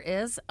 So there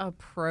is a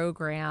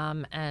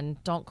program,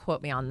 and don't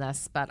quote me on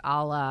this, but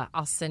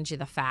I'll send you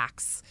the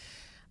facts.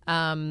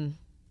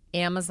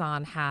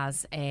 Amazon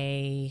has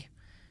a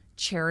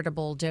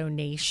charitable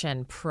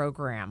donation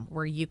program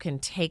where you can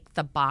take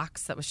the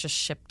box that was just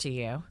shipped to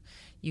you.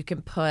 You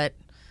can put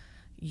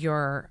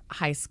your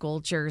high school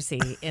jersey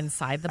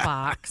inside the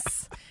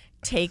box,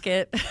 take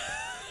it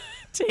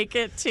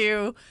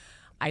to,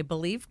 I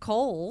believe,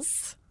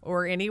 Kohl's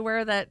or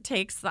anywhere that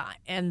takes that,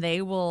 and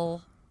they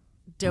will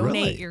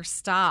donate your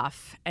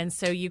stuff. And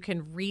so you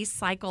can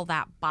recycle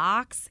that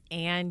box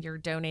and you're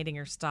donating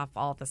your stuff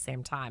all at the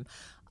same time.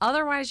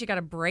 Otherwise, you got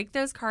to break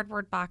those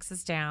cardboard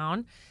boxes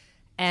down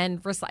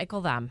and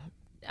recycle them.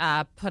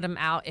 Put them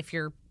out if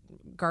your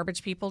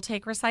garbage people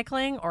take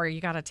recycling, or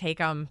you got to take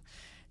them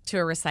to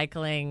a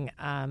recycling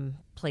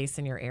place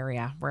in your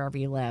area, wherever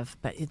you live.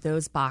 But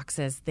those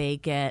boxes, they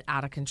get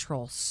out of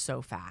control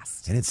so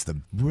fast. And it's the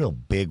real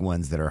big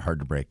ones that are hard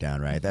to break down,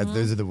 right?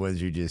 Those are the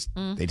ones you just,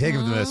 they take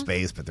up the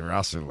space, but they're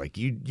also like,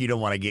 you don't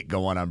want to get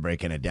going on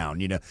breaking it down.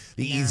 The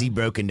easy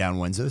broken down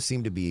ones, those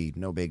seem to be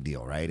no big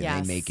deal, right?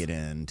 And they make it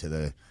into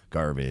the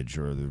garbage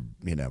or the,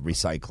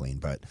 recycling,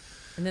 but...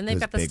 And then they've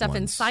got the stuff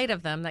inside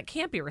of them that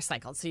can't be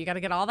recycled. So you got to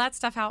get all that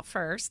stuff out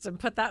first and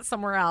put that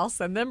somewhere else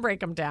and then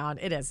break them down.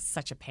 It is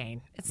such a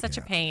pain. It's such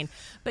a pain.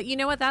 But you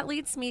know what? That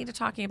leads me to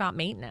talking about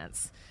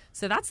maintenance.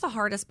 So that's the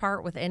hardest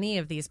part with any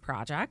of these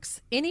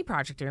projects, any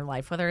project in your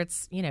life, whether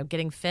it's,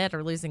 getting fit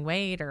or losing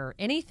weight or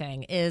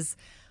anything, is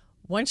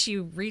once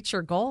you reach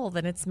your goal,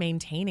 then it's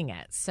maintaining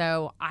it.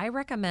 So I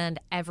recommend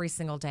every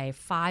single day,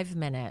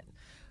 5-minute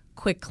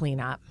quick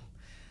cleanup.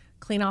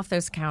 Clean off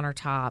those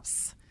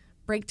countertops.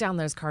 Break down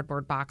those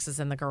cardboard boxes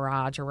in the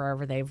garage or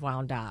wherever they've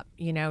wound up.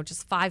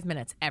 Just 5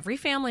 minutes. Every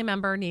family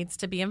member needs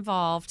to be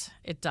involved.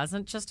 It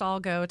doesn't just all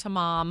go to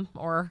mom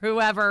or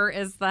whoever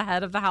is the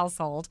head of the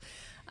household.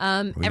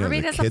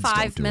 Everybody does a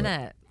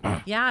 5-minute.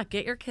 Yeah,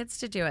 get your kids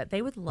to do it.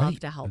 They would love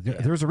to help you.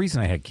 There's a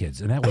reason I had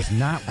kids, and that was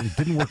it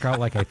didn't work out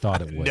like I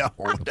thought it would. No,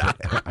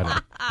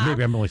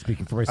 maybe I'm only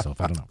speaking for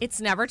myself. I don't know. It's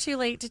never too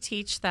late to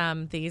teach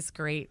them these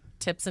great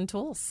tips and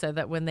tools so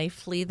that when they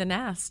flee the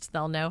nest,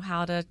 they'll know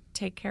how to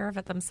take care of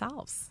it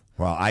themselves.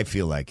 Well, I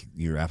feel like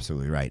you're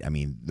absolutely right. I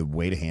mean, the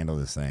way to handle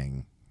this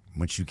thing,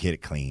 once you get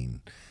it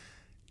clean,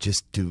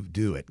 just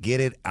do it. Get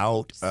it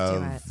out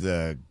of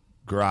the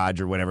garage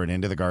or whatever and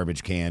into the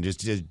garbage can.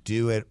 Just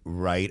do it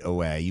right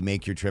away. You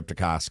make your trip to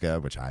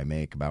Costco, which I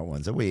make about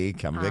once a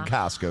week. I'm a big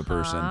Costco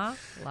person. Love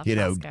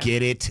Costco.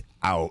 Get it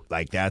out.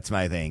 Like, that's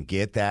my thing.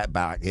 Get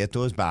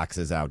those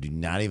boxes out. Do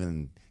not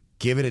even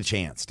give it a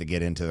chance to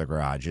get into the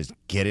garage. Just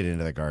get it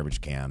into the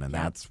garbage can, and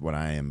that's what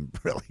I am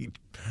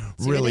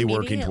really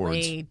working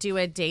towards. Do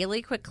a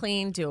daily quick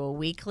clean, do a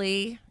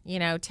weekly,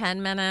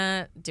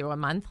 10-minute, do a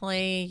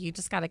monthly. You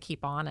just got to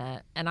keep on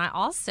it. And I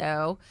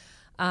also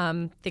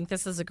think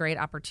this is a great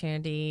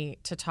opportunity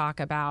to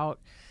talk about,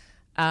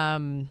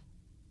 oh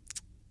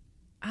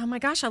my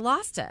gosh, I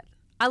lost it.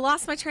 I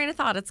lost my train of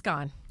thought. It's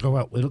gone. Oh,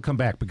 well, it'll come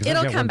back because It'll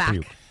I've got come one for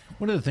you. back.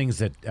 One of the things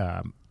that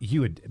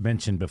you had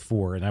mentioned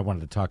before, and I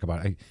wanted to talk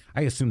about,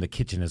 I assume the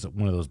kitchen is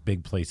one of those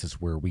big places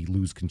where we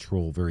lose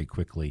control very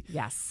quickly.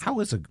 Yes.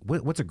 What's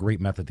a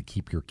great method to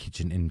keep your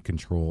kitchen in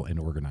control and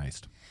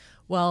organized?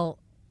 Well,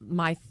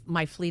 my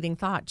fleeting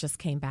thought just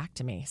came back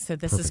to me. So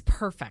this is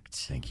perfect.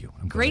 Thank you.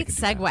 I'm glad I Great could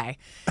do that. segue.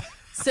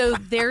 So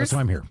there's That's why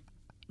I'm here.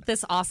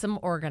 this awesome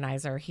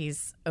organizer.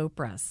 He's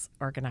Oprah's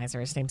organizer.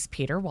 His name's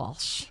Peter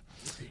Walsh.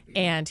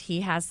 And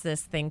he has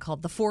this thing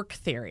called the fork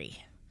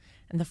theory.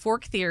 And the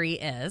fork theory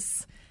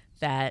is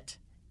that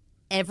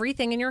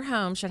everything in your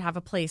home should have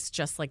a place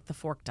just like the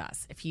fork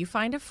does. If you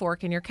find a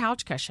fork in your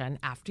couch cushion,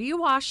 after you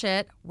wash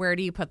it, where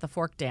do you put the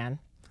fork, Dan?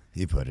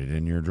 You put it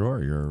in your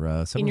drawer,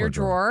 your In your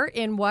drawer.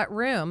 In what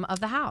room of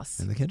the house?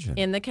 In the kitchen.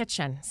 In the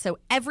kitchen. So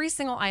every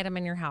single item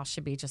in your house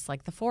should be just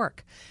like the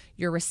fork.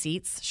 Your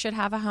receipts should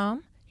have a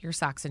home. Your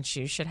socks and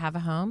shoes should have a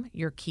home.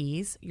 Your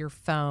keys, your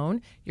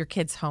phone, your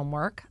kids'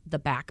 homework, the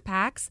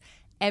backpacks.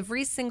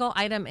 Every single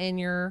item in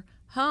your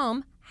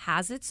home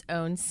has its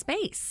own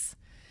space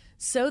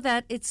so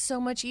that it's so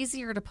much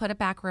easier to put it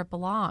back where it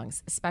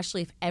belongs,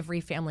 especially if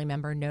every family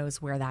member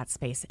knows where that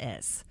space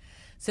is.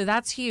 So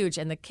that's huge.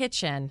 And the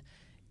kitchen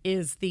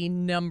is the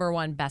number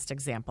one best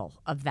example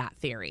of that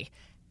theory.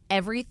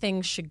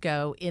 Everything should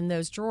go in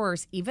those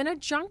drawers, even a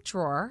junk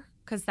drawer,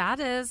 because that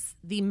is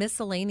the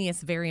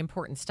miscellaneous, very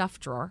important stuff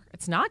drawer.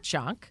 It's not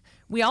junk.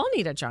 We all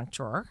need a junk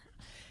drawer.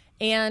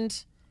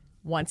 And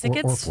once it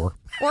gets... Or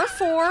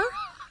four.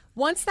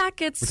 Once that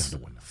gets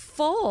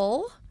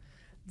full,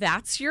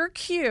 that's your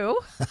cue.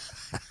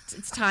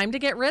 It's time to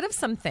get rid of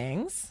some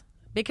things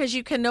because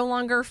you can no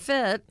longer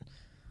fit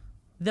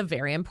the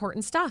very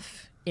important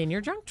stuff in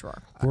your junk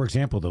drawer. For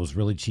example, those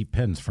really cheap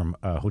pens from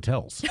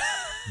hotels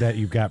that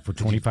you've got for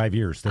 25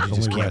 years. That You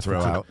just can't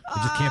throw out.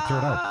 You just can't throw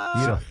it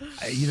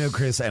out.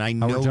 Chris, and I Howard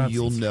know Johnson's.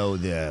 you'll know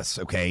this,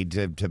 okay,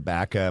 to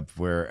back up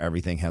where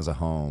everything has a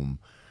home,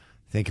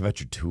 think about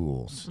your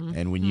tools.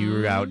 And when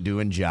you're out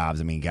doing jobs,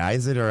 I mean,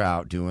 guys that are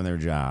out doing their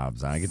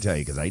jobs, I can tell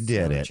you because I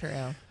did it.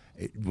 True.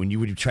 When you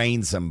would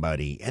train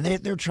somebody and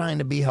they're trying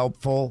to be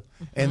helpful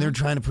and they're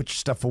trying to put your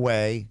stuff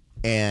away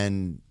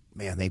and,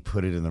 man, they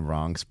put it in the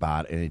wrong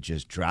spot and it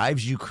just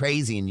drives you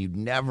crazy and you'd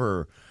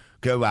never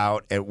go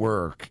out at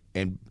work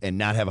and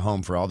not have a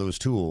home for all those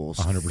tools.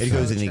 100%. It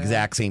goes in the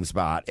exact same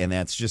spot, and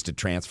that's just a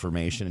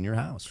transformation in your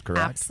house,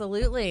 correct?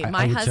 Absolutely. I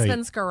My would tell you-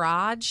 husband's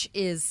garage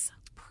is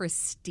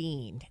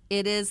pristine.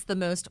 It is the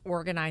most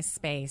organized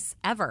space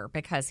ever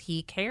because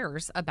he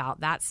cares about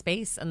that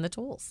space and the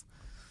tools.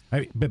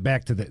 But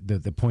back to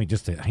the point,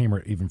 just to hammer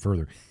it even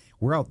further,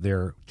 we're out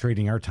there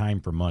trading our time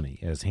for money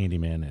as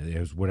handyman,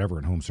 as whatever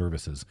in home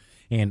services.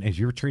 And as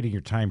you're trading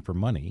your time for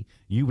money,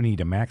 you need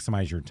to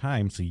maximize your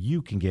time so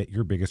you can get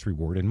your biggest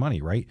reward in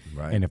money, right?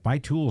 Right. And if my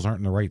tools aren't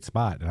in the right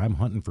spot and I'm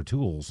hunting for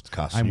tools,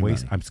 costing you money.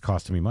 It's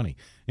costing me money.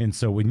 And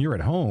so when you're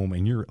at home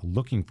and you're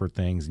looking for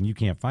things and you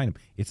can't find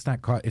them, it's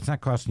not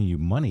costing you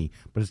money,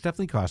 but it's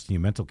definitely costing you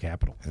mental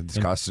capital. It's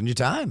costing you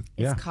time.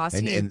 Yeah. It's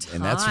costing you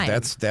time.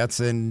 And that's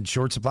in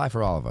short supply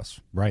for all of us.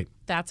 Right.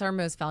 That's our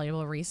most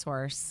valuable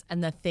resource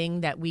and the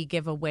thing that we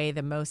give away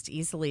the most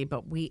easily,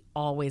 but we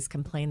always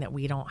complain that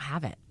we don't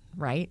have it,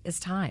 right? Is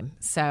time.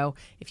 So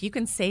if you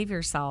can save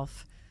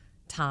yourself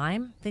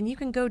time, then you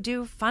can go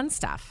do fun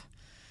stuff.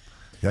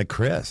 Like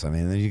Chris, I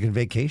mean, you can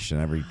vacation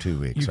every 2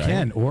 weeks, You right?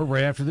 can, or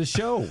right after the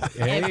show.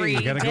 Hey, Every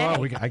we got to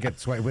go day. out.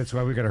 That's why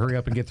we got to hurry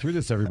up and get through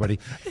this, everybody.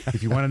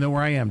 If you want to know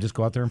where I am, just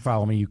go out there and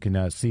follow me. You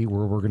can see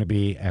where we're going to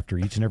be after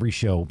each and every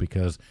show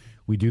because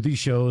we do these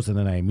shows and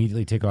then I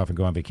immediately take off and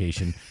go on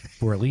vacation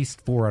for at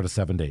least 4 out of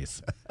 7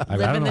 days. I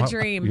Living don't know the how-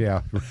 dream.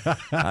 Yeah.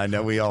 I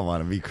know we all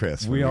want to be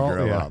Chris when We we all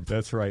grow yeah, up.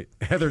 That's right.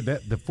 Heather,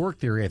 the fork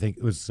theory, I think,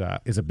 is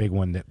a big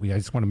one that I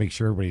just want to make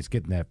sure everybody's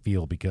getting that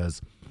feel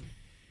because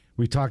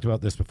we talked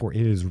about this before.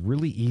 It is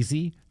really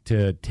easy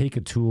to take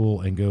a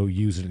tool and go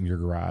use it in your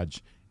garage,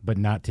 but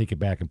not take it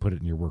back and put it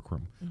in your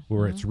workroom.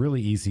 Where it's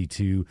really easy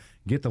to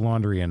get the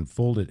laundry and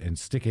fold it and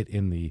stick it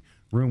in the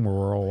room where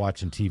we're all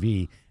watching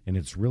TV, and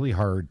it's really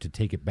hard to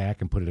take it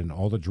back and put it in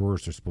all the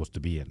drawers they're supposed to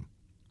be in.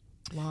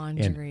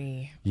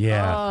 Laundry.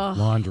 Yeah,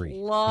 laundry.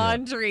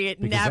 Laundry. It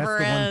Because never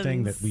that's the ends. one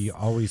thing that we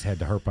always had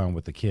to harp on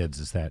with the kids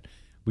is that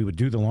we would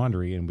do the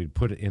laundry and we'd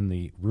put it in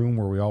the room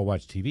where we all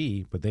watch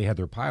TV, but they had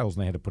their piles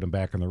and they had to put them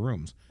back in their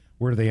rooms.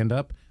 Where do they end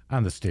up?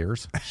 On the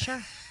stairs,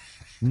 Sure.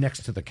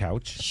 next to the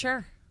couch,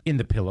 Sure. in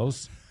the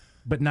pillows,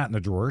 but not in the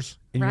drawers.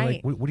 And you're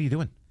like, Right. what are you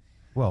doing?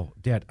 Well,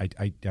 Dad,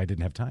 I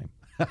didn't have time.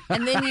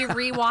 And then you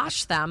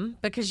rewash them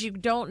because you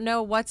don't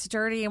know what's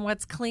dirty and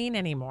what's clean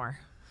anymore.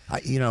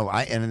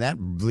 And that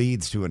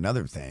leads to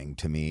another thing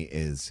to me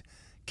is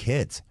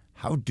kids.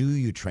 how do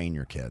you train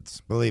your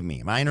kids? Believe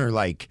me, mine are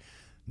like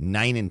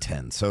 9 and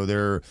 10, so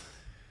they're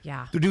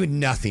doing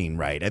nothing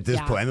right at this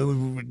point. I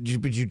mean,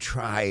 but you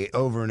try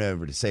over and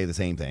over to say the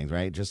same things,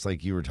 right? Just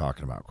like you were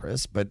talking about,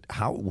 Chris. But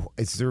how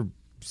is there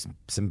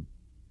some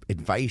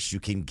advice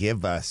you can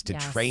give us to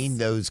train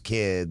those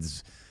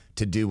kids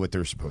to do what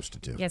they're supposed to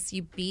do? Yes,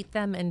 you beat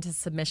them into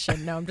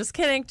submission. No, I'm just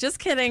kidding. Just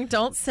kidding.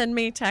 Don't send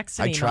me texts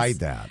and emails. I tried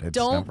that.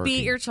 Don't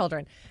beat your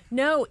children.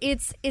 No,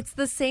 it's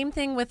the same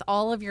thing with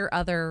all of your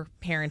other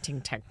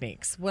parenting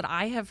techniques. What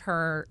I have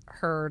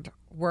heard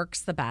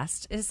works the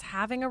best is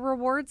having a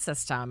reward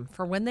system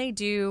for when they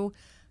do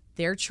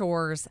their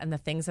chores and the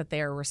things that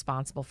they are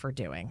responsible for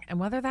doing. And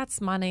whether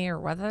that's money or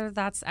whether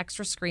that's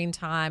extra screen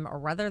time or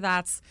whether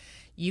that's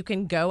you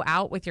can go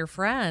out with your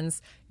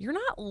friends, you're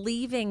not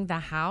leaving the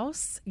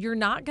house. You're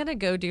not going to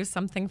go do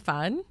something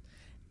fun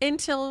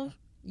until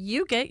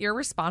you get your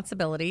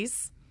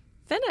responsibilities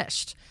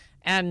finished.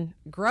 And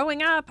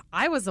growing up,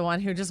 I was the one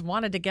who just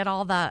wanted to get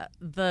all the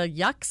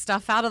yuck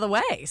stuff out of the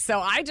way.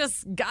 So I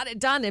just got it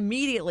done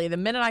immediately. The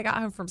minute I got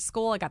home from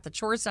school, I got the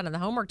chores done and the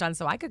homework done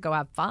so I could go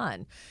have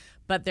fun.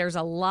 But there's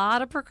a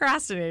lot of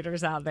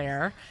procrastinators out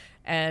there.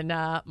 And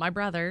my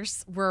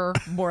brothers were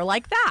more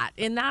like that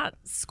in that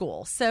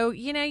school. So,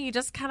 you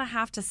just kind of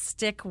have to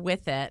stick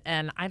with it.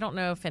 And I don't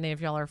know if any of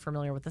y'all are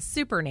familiar with the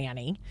Super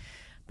Nanny,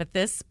 but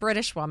this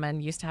British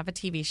woman used to have a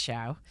TV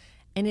show,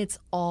 and it's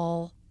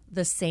all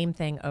the same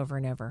thing over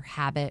and over.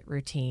 Habit,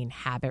 routine,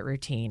 habit,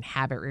 routine,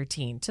 habit,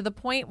 routine, to the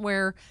point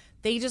where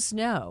they just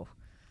know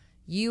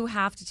you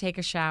have to take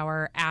a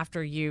shower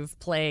after you've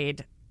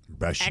played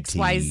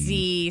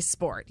XYZ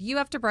sport. You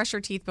have to brush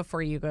your teeth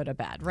before you go to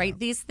bed, right? Yeah.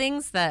 These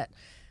things that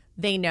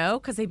they know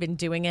because they've been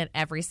doing it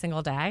every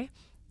single day.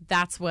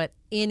 That's what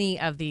any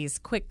of these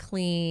quick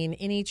clean,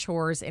 any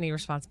chores, any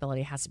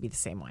responsibility has to be the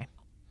same way.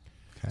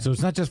 Okay. So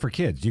it's not just for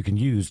kids. You can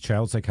use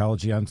child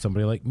psychology on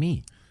somebody like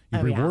me. You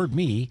reward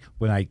me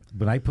when I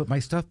put my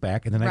stuff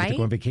back, and then I get to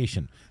go on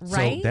vacation.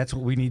 Right? So that's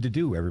what we need to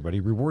do, everybody.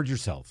 Reward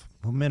yourself.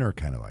 Well, men are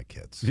kind of like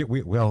kids. Yeah,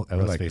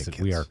 let's face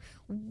it, we are.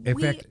 In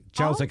fact,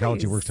 child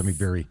psychology works on me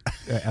very,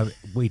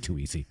 way too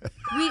easy.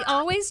 We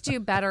always do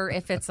better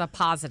if it's a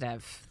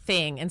positive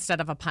thing instead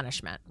of a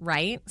punishment,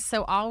 right?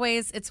 So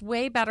always, it's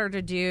way better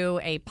to do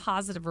a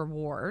positive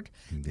reward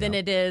than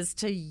it is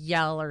to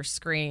yell or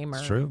scream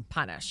or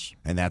punish.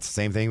 And that's the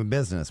same thing with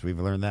business. We've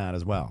learned that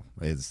as well.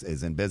 Is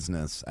in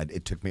business,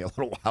 it took me a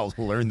little while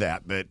to learn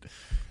that, but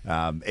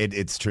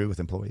it's true with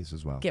employees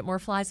as well. Get more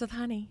flies with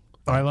honey.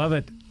 Oh, I love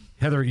it.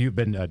 Heather, you've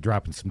been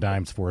dropping some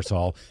dimes for us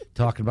all,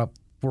 talking about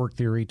fork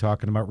theory,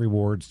 talking about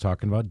rewards,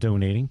 talking about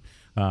donating,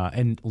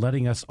 and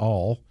letting us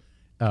all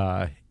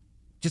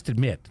just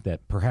admit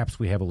that perhaps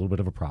we have a little bit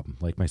of a problem,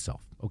 like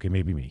myself. Okay,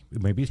 maybe me.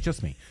 Maybe it's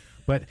just me.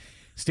 But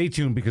stay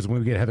tuned, because when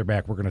we get Heather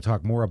back, we're going to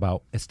talk more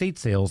about estate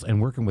sales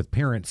and working with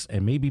parents,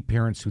 and maybe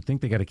parents who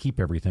think they got to keep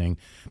everything,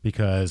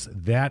 because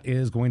that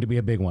is going to be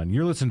a big one.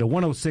 You're listening to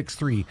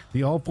 106.3,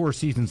 the All Four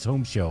Seasons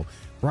Home Show,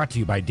 brought to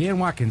you by Dan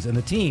Watkins and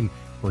the team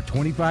for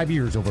 25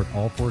 years over at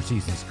All Four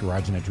Seasons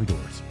Garage and Entry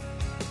Doors.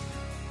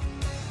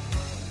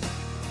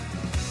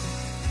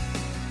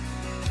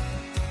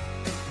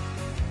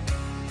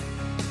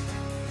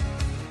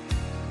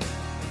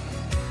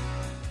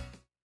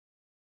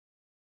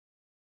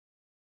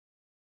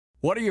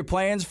 What are your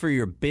plans for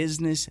your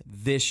business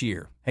this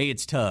year? Hey,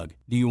 it's Tug.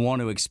 Do you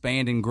want to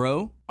expand and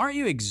grow? Aren't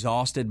you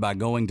exhausted by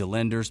going to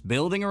lenders,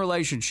 building a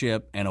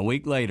relationship, and a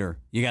week later,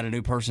 you got a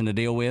new person to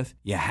deal with?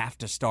 You have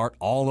to start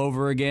all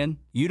over again?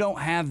 You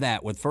don't have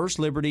that with First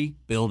Liberty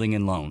Building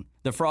and Loan.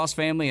 The Frost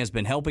family has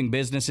been helping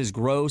businesses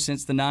grow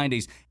since the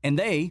 90s, and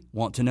they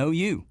want to know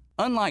you.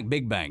 Unlike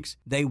big banks,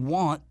 they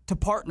want to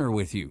partner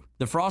with you.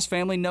 The Frost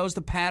family knows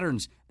the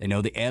patterns. They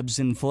know the ebbs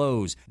and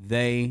flows.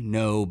 They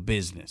know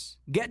business.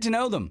 Get to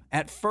know them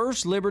at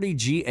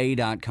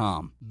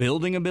firstlibertyga.com.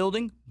 Building a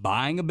building,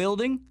 buying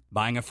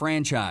a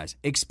franchise,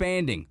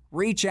 expanding.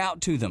 Reach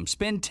out to them.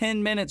 Spend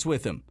 10 minutes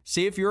with them.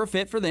 See if you're a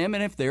fit for them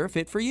and if they're a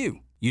fit for you.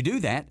 You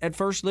do that at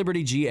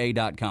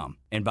firstlibertyga.com.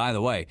 And by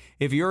the way,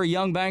 if you're a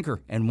young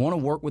banker and want to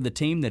work with a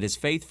team that is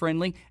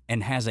faith-friendly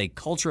and has a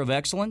culture of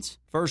excellence,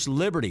 First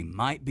Liberty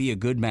might be a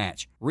good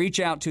match. Reach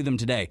out to them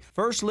today.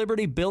 First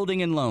Liberty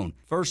Building and Loan.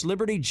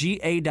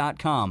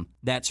 firstlibertyga.com.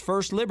 That's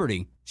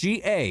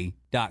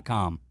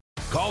firstlibertyga.com.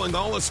 Calling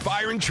all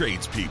aspiring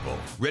tradespeople.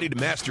 Ready to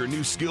master a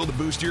new skill to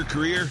boost your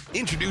career?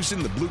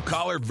 Introducing the Blue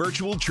Collar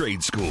Virtual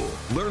Trade School.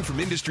 Learn from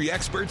industry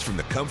experts from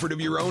the comfort of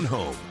your own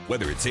home.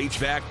 Whether it's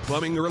HVAC,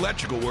 plumbing, or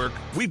electrical work,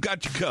 we've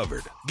got you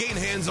covered. Gain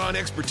hands-on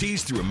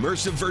expertise through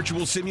immersive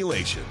virtual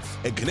simulations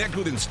and connect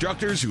with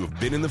instructors who have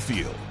been in the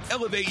field.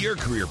 Elevate your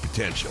career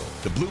potential.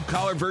 The Blue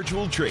Collar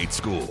Virtual Trade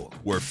School,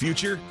 where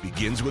future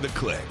begins with a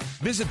click.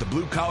 Visit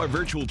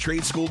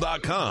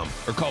thebluecollarvirtualtradeschool.com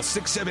or call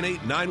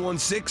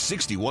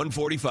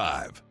 678-916-6145.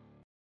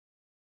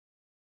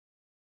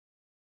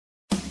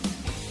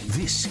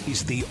 This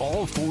is the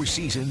All Four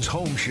Seasons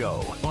Home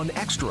Show on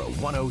Extra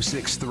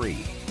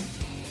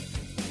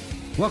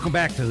 106.3. Welcome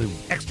back to the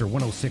Extra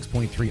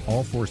 106.3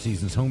 All Four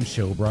Seasons Home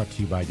Show, brought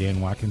to you by Dan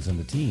Watkins and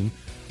the team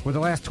For the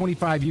last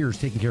 25 years,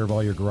 taking care of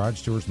all your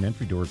garage doors and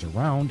entry doors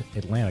around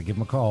Atlanta. Give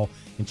them a call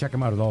and check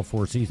them out at all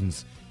 4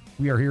 seasons.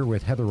 We are here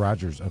with Heather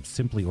Rogers of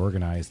Simply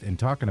Organized and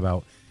talking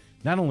about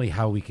not only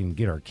how we can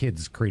get our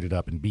kids crated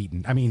up and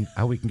beaten,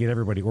 how we can get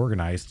everybody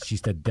organized. She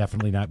said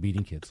definitely not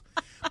beating kids.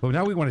 But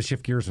now we want to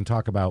shift gears and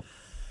talk about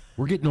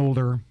we're getting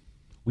older.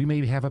 We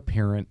may have a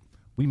parent.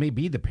 We may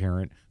be the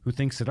parent who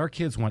thinks that our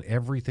kids want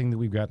everything that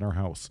we've got in our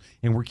house,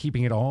 and we're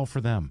keeping it all for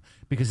them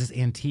because it's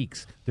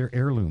antiques. They're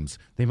heirlooms.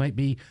 They might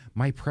be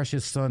my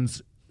precious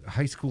son's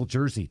high school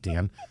jersey,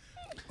 Dan.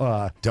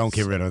 Don't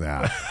get rid of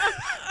that.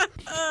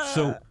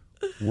 So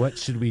what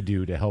should we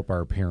do to help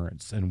our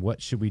parents, and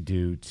what should we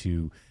do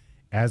to,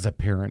 as a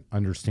parent,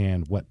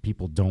 understand what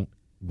people don't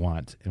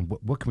want, and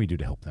what can we do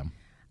to help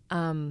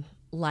them?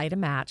 Light a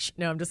match.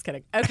 No, I'm just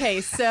kidding.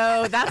 Okay,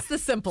 so that's the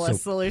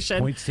simplest solution.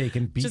 Points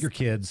taken. Beat Just your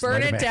kids. Burn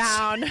light a it match.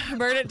 down.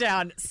 Burn it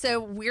down. So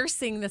we're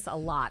seeing this a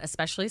lot,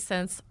 especially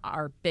since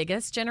our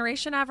biggest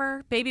generation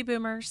ever, baby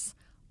boomers,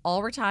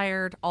 all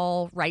retired,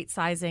 all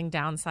right-sizing,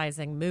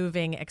 downsizing,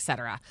 moving,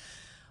 etc.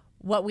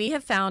 What we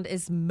have found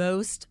is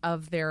most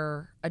of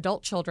their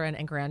adult children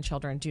and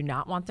grandchildren do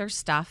not want their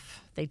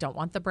stuff. They don't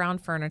want the brown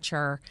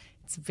furniture.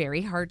 It's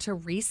very hard to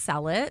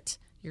resell it.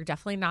 You're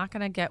definitely not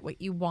going to get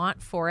what you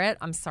want for it.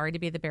 I'm sorry to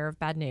be the bearer of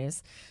bad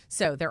news.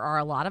 So there are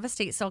a lot of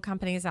estate sale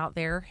companies out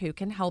there who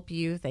can help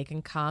you. They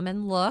can come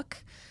and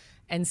look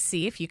and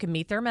see if you can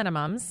meet their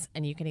minimums,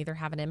 and you can either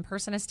have an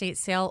in-person estate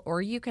sale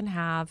or you can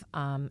have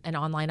an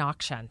online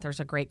auction. There's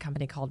a great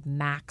company called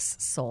Max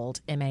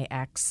Sold,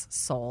 M-A-X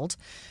Sold,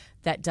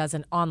 that does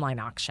an online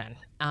auction,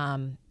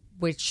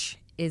 which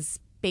is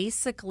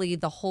basically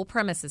the whole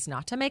premise is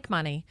not to make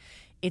money.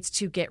 It's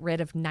to get rid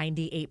of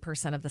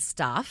 98% of the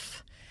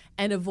stuff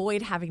and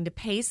avoid having to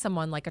pay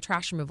someone like a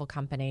trash removal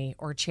company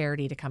or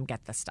charity to come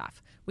get the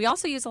stuff. We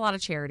also use a lot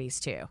of charities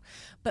too.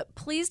 But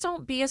please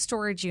don't be a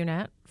storage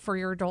unit for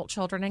your adult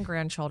children and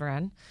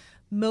grandchildren.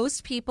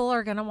 Most people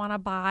are going to want to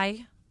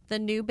buy the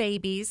new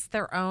babies,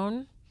 their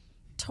own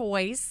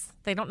toys.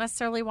 They don't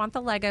necessarily want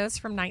the Legos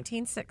from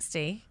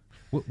 1960.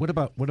 What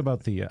about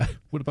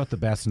the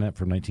bassinet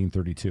from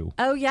 1932?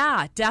 Oh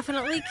yeah,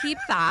 definitely keep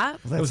that.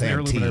 That was an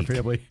heirloom in our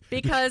family.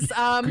 Because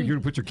you're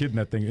gonna put your kid in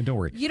that thing, and don't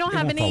worry, you don't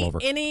have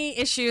any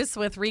issues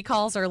with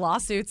recalls or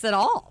lawsuits at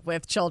all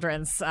with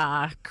children's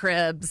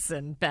cribs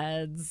and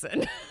beds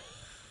and.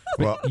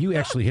 Well, you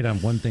actually hit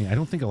on one thing. I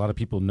don't think a lot of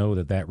people know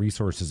that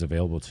resource is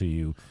available to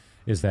you.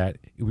 Is that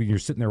when you're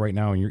sitting there right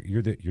now and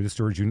you're the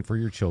storage unit for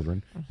your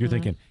children, you're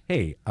thinking,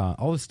 hey,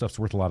 all this stuff's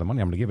worth a lot of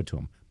money. I'm going to give it to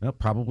them. No,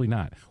 probably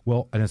not.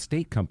 Well, an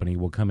estate company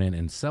will come in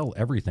and sell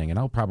everything, and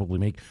I'll probably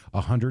make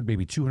 100,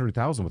 maybe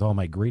 200,000 with all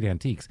my great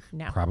antiques.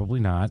 No. Probably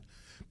not.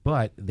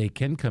 But they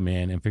can come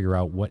in and figure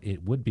out what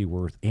it would be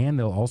worth, and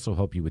they'll also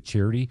help you with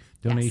charity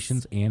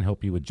donations and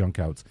help you with junk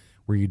outs,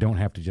 where you don't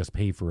have to just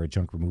pay for a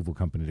junk removal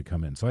company to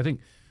come in. So I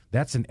think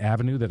that's an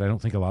avenue that I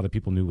don't think a lot of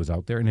people knew was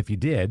out there. And if you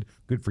did,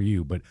 good for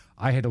you. But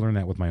I had to learn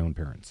that with my own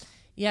parents.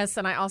 Yes,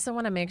 and I also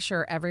want to make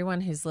sure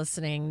everyone who's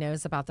listening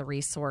knows about the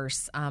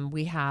resource.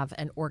 We have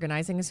an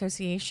organizing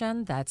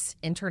association that's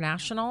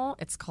international.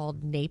 It's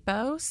called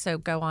NAPO. So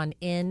go on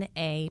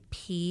NAPO.net.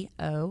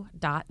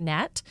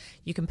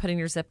 You can put in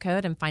your zip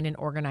code and find an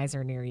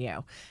organizer near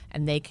you.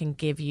 And they can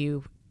give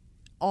you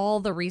all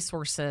the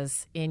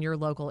resources in your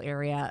local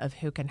area of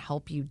who can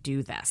help you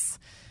do this.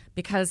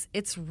 Because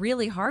it's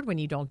really hard when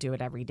you don't do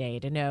it every day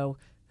to know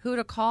who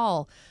to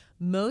call.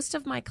 Most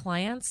of my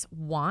clients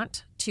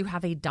want to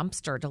have a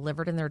dumpster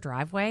delivered in their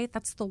driveway.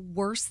 That's the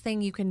worst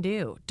thing you can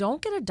do.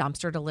 Don't get a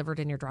dumpster delivered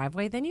in your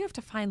driveway. Then you have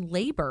to find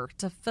labor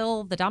to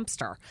fill the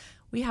dumpster.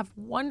 We have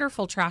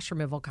wonderful trash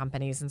removal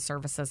companies and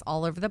services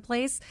all over the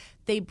place.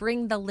 They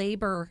bring the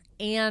labor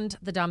and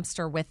the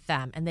dumpster with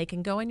them, and they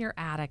can go in your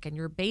attic and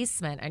your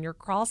basement and your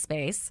crawl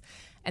space,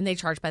 and they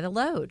charge by the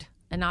load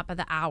and not by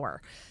the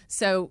hour.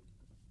 So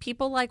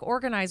people like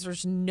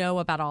organizers know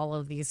about all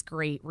of these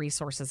great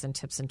resources and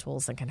tips and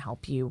tools that can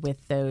help you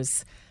with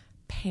those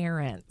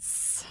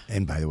parents.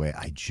 And by the way,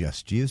 I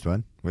just used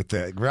one with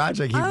the garage.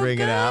 I keep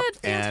bringing up,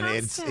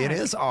 Fantastic. and it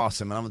is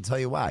awesome. And I'm going to tell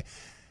you why.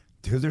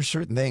 Because there's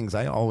certain things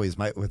I always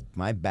with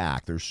my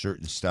back. There's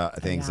certain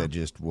things that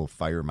just will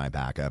fire my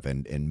back up,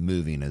 and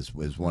moving is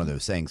one of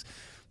those things.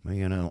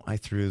 Well, I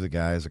threw the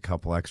guys a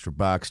couple extra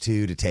bucks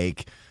too to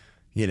take,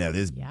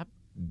 this. Yep.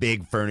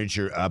 Big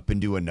furniture up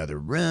into another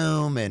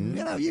room, and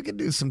you can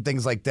do some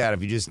things like that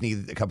if you just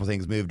need a couple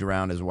things moved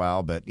around as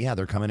well. But yeah,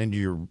 they're coming into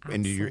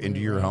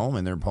your home,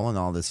 and they're pulling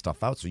all this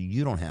stuff out, so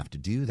you don't have to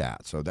do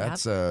that. So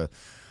that's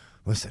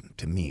listen,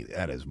 to me,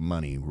 that is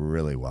money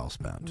really well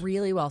spent.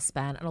 Really well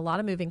spent. And a lot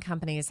of moving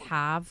companies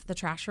have the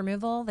trash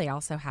removal. They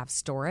also have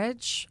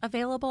storage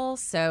available,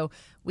 so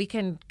we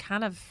can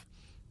kind of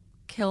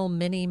kill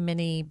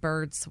many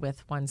birds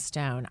with one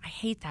stone. I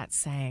hate that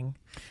saying.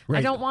 Right.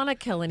 I don't want to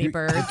kill any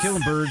birds. We're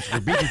killing birds, we're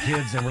beating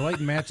kids, and we're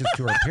lighting matches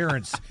to our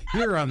parents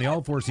here on the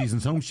All Four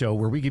Seasons Home Show,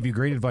 where we give you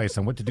great advice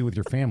on what to do with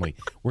your family.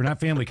 We're not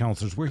family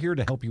counselors. We're here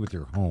to help you with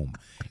your home.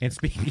 And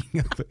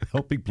speaking of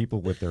helping people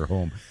with their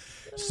home,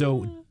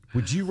 so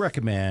Would you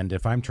recommend,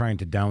 if I'm trying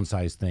to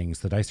downsize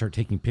things, that I start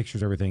taking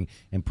pictures of everything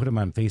and put them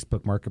on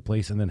Facebook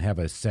Marketplace and then have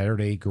a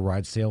Saturday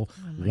garage sale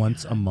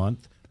once a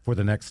month for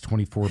the next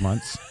 24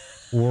 months?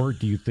 Or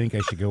do you think I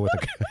should go with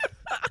a...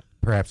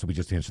 Perhaps we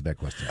just answered that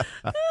question.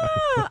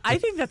 I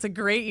think that's a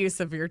great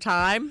use of your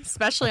time,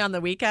 especially on the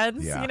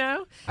weekends, Yeah. you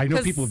know? I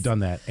know people have done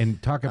that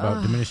and talk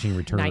about diminishing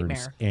returns.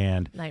 Nightmare.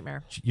 And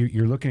Nightmare.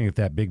 you're looking at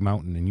that big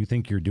mountain and you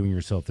think you're doing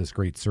yourself this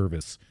great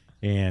service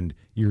and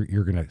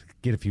you're going to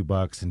get a few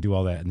bucks and do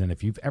all that. And then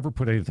if you've ever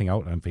put anything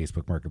out on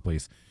Facebook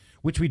Marketplace,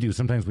 which we do,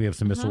 sometimes we have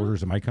some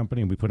misorders at my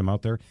company and we put them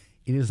out there,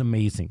 it is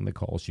amazing the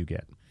calls you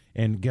get.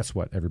 And guess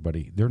what,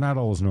 everybody? They're not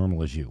all as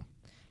normal as you.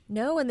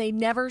 No, and they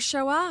never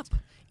show up.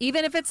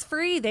 Even if it's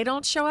free, they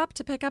don't show up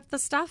to pick up the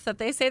stuff that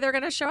they say they're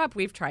going to show up.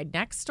 We've tried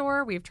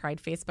Nextdoor. We've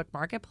tried Facebook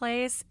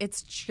Marketplace.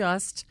 It's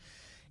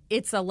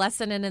a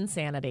lesson in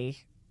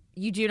insanity.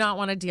 You do not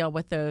want to deal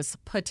with those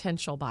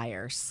potential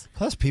buyers.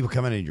 Plus, people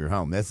coming into your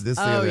home. This the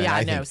Oh, other thing. yeah,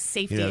 I no, think,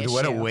 safety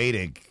What a issue. way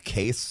to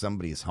case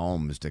somebody's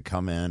home is to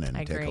come in and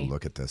I take a agree.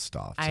 look at this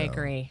stuff. I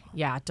agree.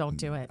 Yeah, don't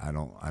do it. I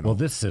don't. Well,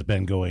 this has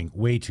been going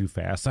way too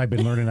fast. I've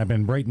been learning. I've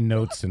been writing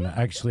notes, and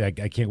actually, I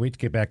can't wait to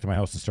get back to my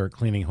house and start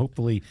cleaning.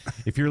 Hopefully,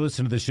 if you're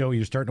listening to the show,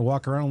 you're starting to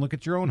walk around and look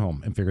at your own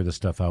home and figure this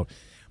stuff out.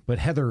 But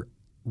Heather,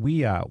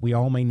 we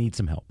all may need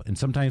some help, and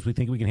sometimes we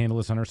think we can handle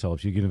this on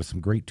ourselves. You give us some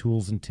great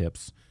tools and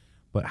tips.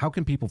 But how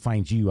can people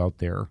find you out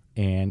there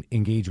and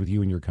engage with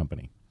you and your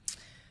company?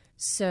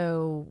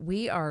 So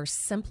we are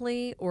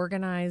Simply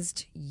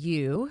Organized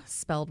You,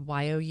 spelled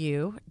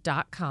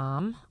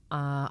YOU.com,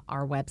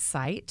 our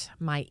website.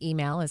 My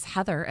email is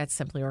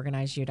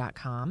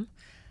heather@simplyorganizedyou.com.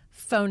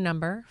 Phone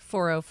number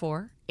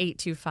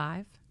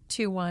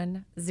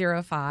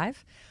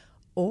 404-825-2105.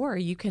 Or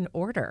you can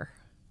order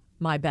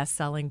my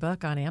best-selling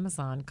book on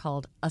Amazon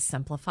called A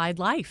Simplified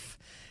Life,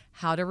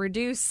 How to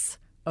Reduce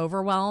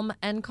Overwhelm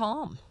and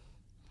Calm.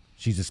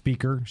 She's a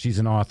speaker, she's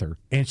an author,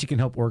 and she can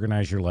help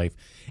organize your life.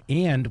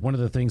 And one of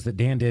the things that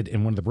Dan did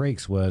in one of the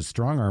breaks was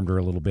strong-armed her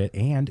a little bit,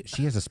 and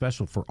she has a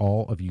special for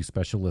all of you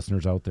special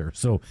listeners out there.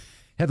 So,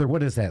 Heather,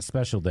 what is that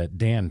special that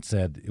Dan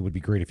said it would be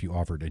great if you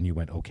offered, and you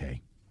went,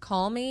 okay?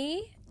 Call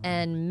me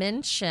and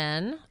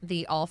mention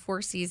the All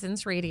Four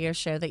Seasons radio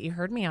show that you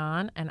heard me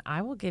on, and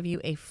I will give you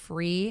a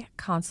free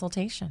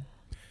consultation.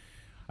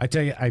 I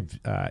tell you, I've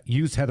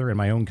used Heather in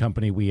my own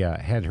company. We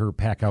had her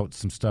pack out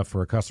some stuff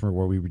for a customer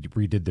where we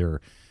redid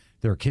their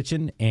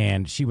kitchen,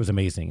 and she was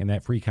amazing. And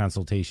that free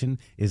consultation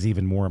is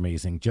even more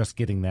amazing. Just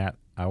getting that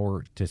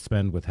hour to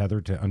spend with Heather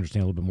to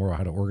understand a little bit more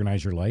how to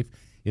organize your life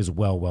is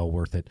well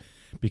worth it.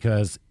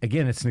 Because,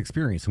 again, it's an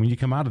experience. When you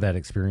come out of that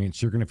experience,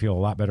 you're going to feel a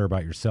lot better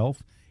about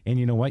yourself. And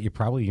you know what? You're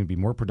probably going to be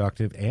more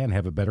productive and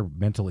have a better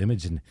mental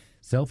image and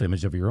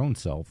self-image of your own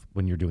self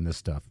when you're doing this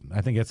stuff.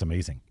 I think that's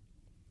amazing.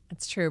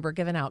 It's true. We're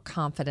giving out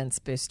confidence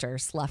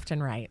boosters left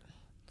and right.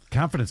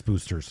 Confidence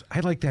boosters.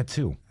 I like that,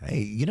 too. Hey,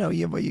 you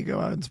go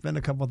out and spend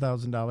a couple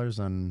 $1,000s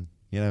on,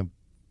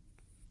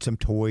 some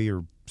toy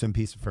or some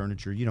piece of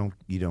furniture. You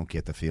don't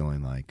get the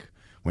feeling like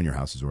when your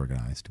house is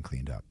organized and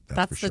cleaned up.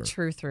 That's for the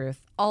sure. truth.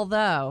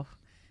 Although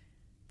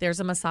there's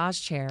a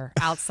massage chair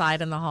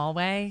outside in the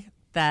hallway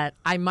that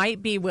I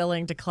might be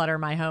willing to clutter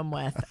my home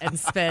with and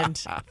spend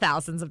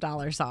thousands of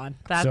dollars on.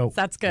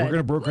 That's good. We're going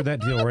to broker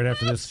that deal right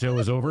after this show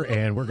is over,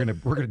 and we're going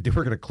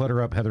to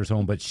clutter up Heather's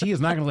home. But she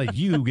is not going to let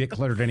you get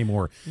cluttered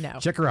anymore. No.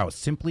 Check her out,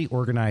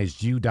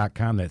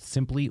 simplyorganizedyou.com. That's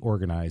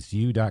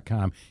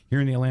simplyorganizedyou.com. Here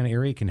in the Atlanta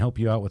area, can help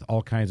you out with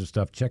all kinds of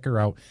stuff. Check her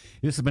out.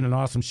 This has been an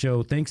awesome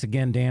show. Thanks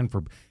again, Dan,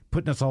 for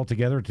putting us all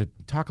together to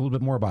talk a little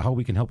bit more about how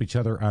we can help each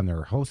other on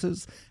their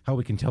houses, how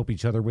we can help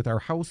each other with our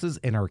houses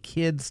and our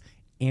kids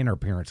and our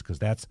parents, because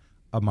that's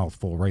a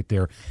mouthful right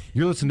there.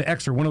 You're listening to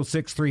Extra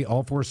 106.3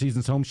 All Four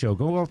Seasons Home Show.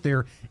 Go out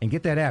there and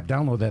get that app,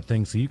 download that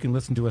thing so you can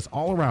listen to us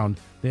all around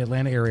the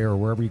Atlanta area or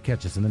wherever you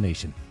catch us in the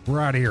nation. We're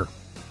out of here.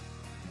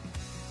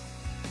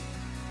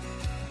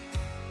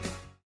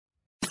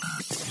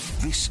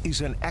 This is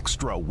an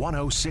Extra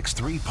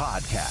 106.3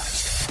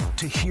 podcast.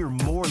 To hear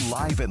more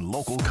live and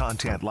local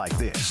content like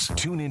this,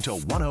 tune into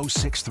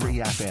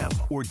 106.3 FM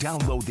or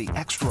download the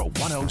Extra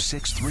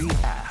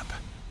 106.3 app.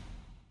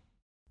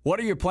 What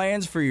are your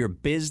plans for your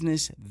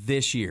business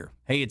this year?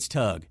 Hey, it's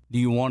Tug. Do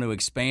you want to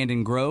expand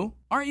and grow?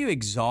 Aren't you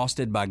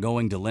exhausted by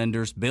going to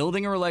lenders,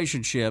 building a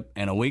relationship,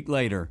 and a week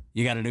later,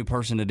 you got a new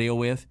person to deal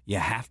with? You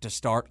have to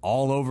start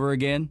all over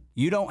again?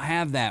 You don't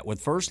have that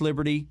with First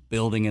Liberty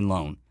Building and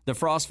Loan. The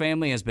Frost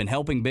family has been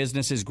helping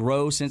businesses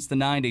grow since the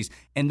 90s,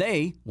 and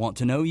they want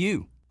to know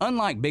you.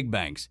 Unlike big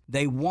banks,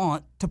 they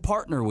want to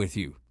partner with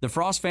you. The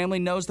Frost family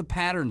knows the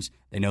patterns.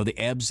 They know the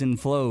ebbs and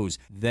flows.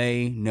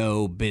 They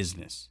know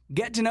business.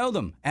 Get to know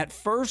them at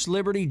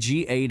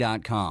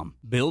firstlibertyga.com.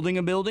 Building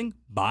a building,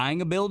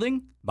 buying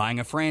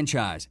a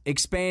franchise,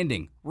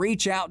 expanding.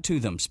 Reach out to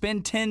them.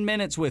 Spend 10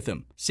 minutes with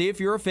them. See if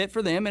you're a fit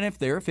for them and if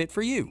they're a fit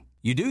for you.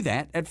 You do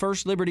that at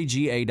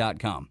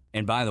FirstLibertyGA.com.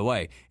 And by the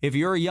way, if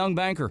you're a young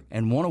banker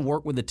and want to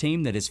work with a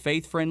team that is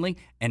faith-friendly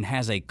and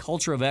has a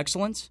culture of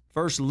excellence,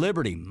 First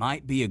Liberty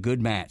might be a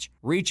good match.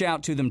 Reach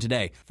out to them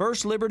today.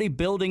 First Liberty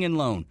Building and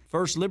Loan.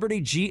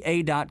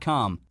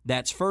 FirstLibertyGA.com.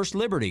 That's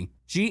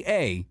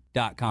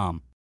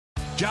FirstLibertyGA.com.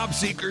 Job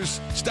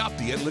seekers, stop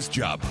the endless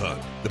job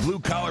hunt. The Blue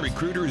Collar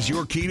Recruiter is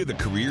your key to the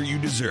career you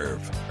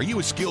deserve. Are you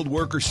a skilled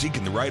worker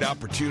seeking the right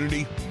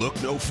opportunity?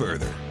 Look no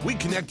further. We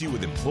connect you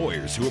with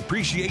employers who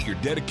appreciate your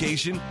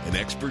dedication and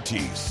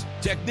expertise.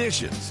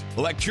 Technicians,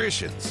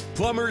 electricians,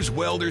 plumbers,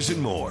 welders,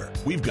 and more.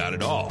 We've got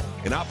it all,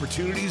 and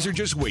opportunities are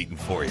just waiting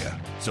for you.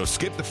 So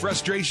skip the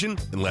frustration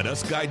and let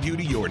us guide you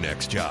to your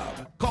next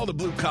job. Call the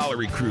Blue Collar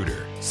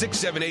Recruiter,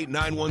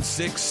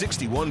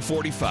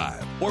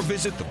 678-916-6145, or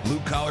visit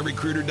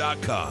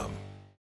thebluecollarrecruiter.com.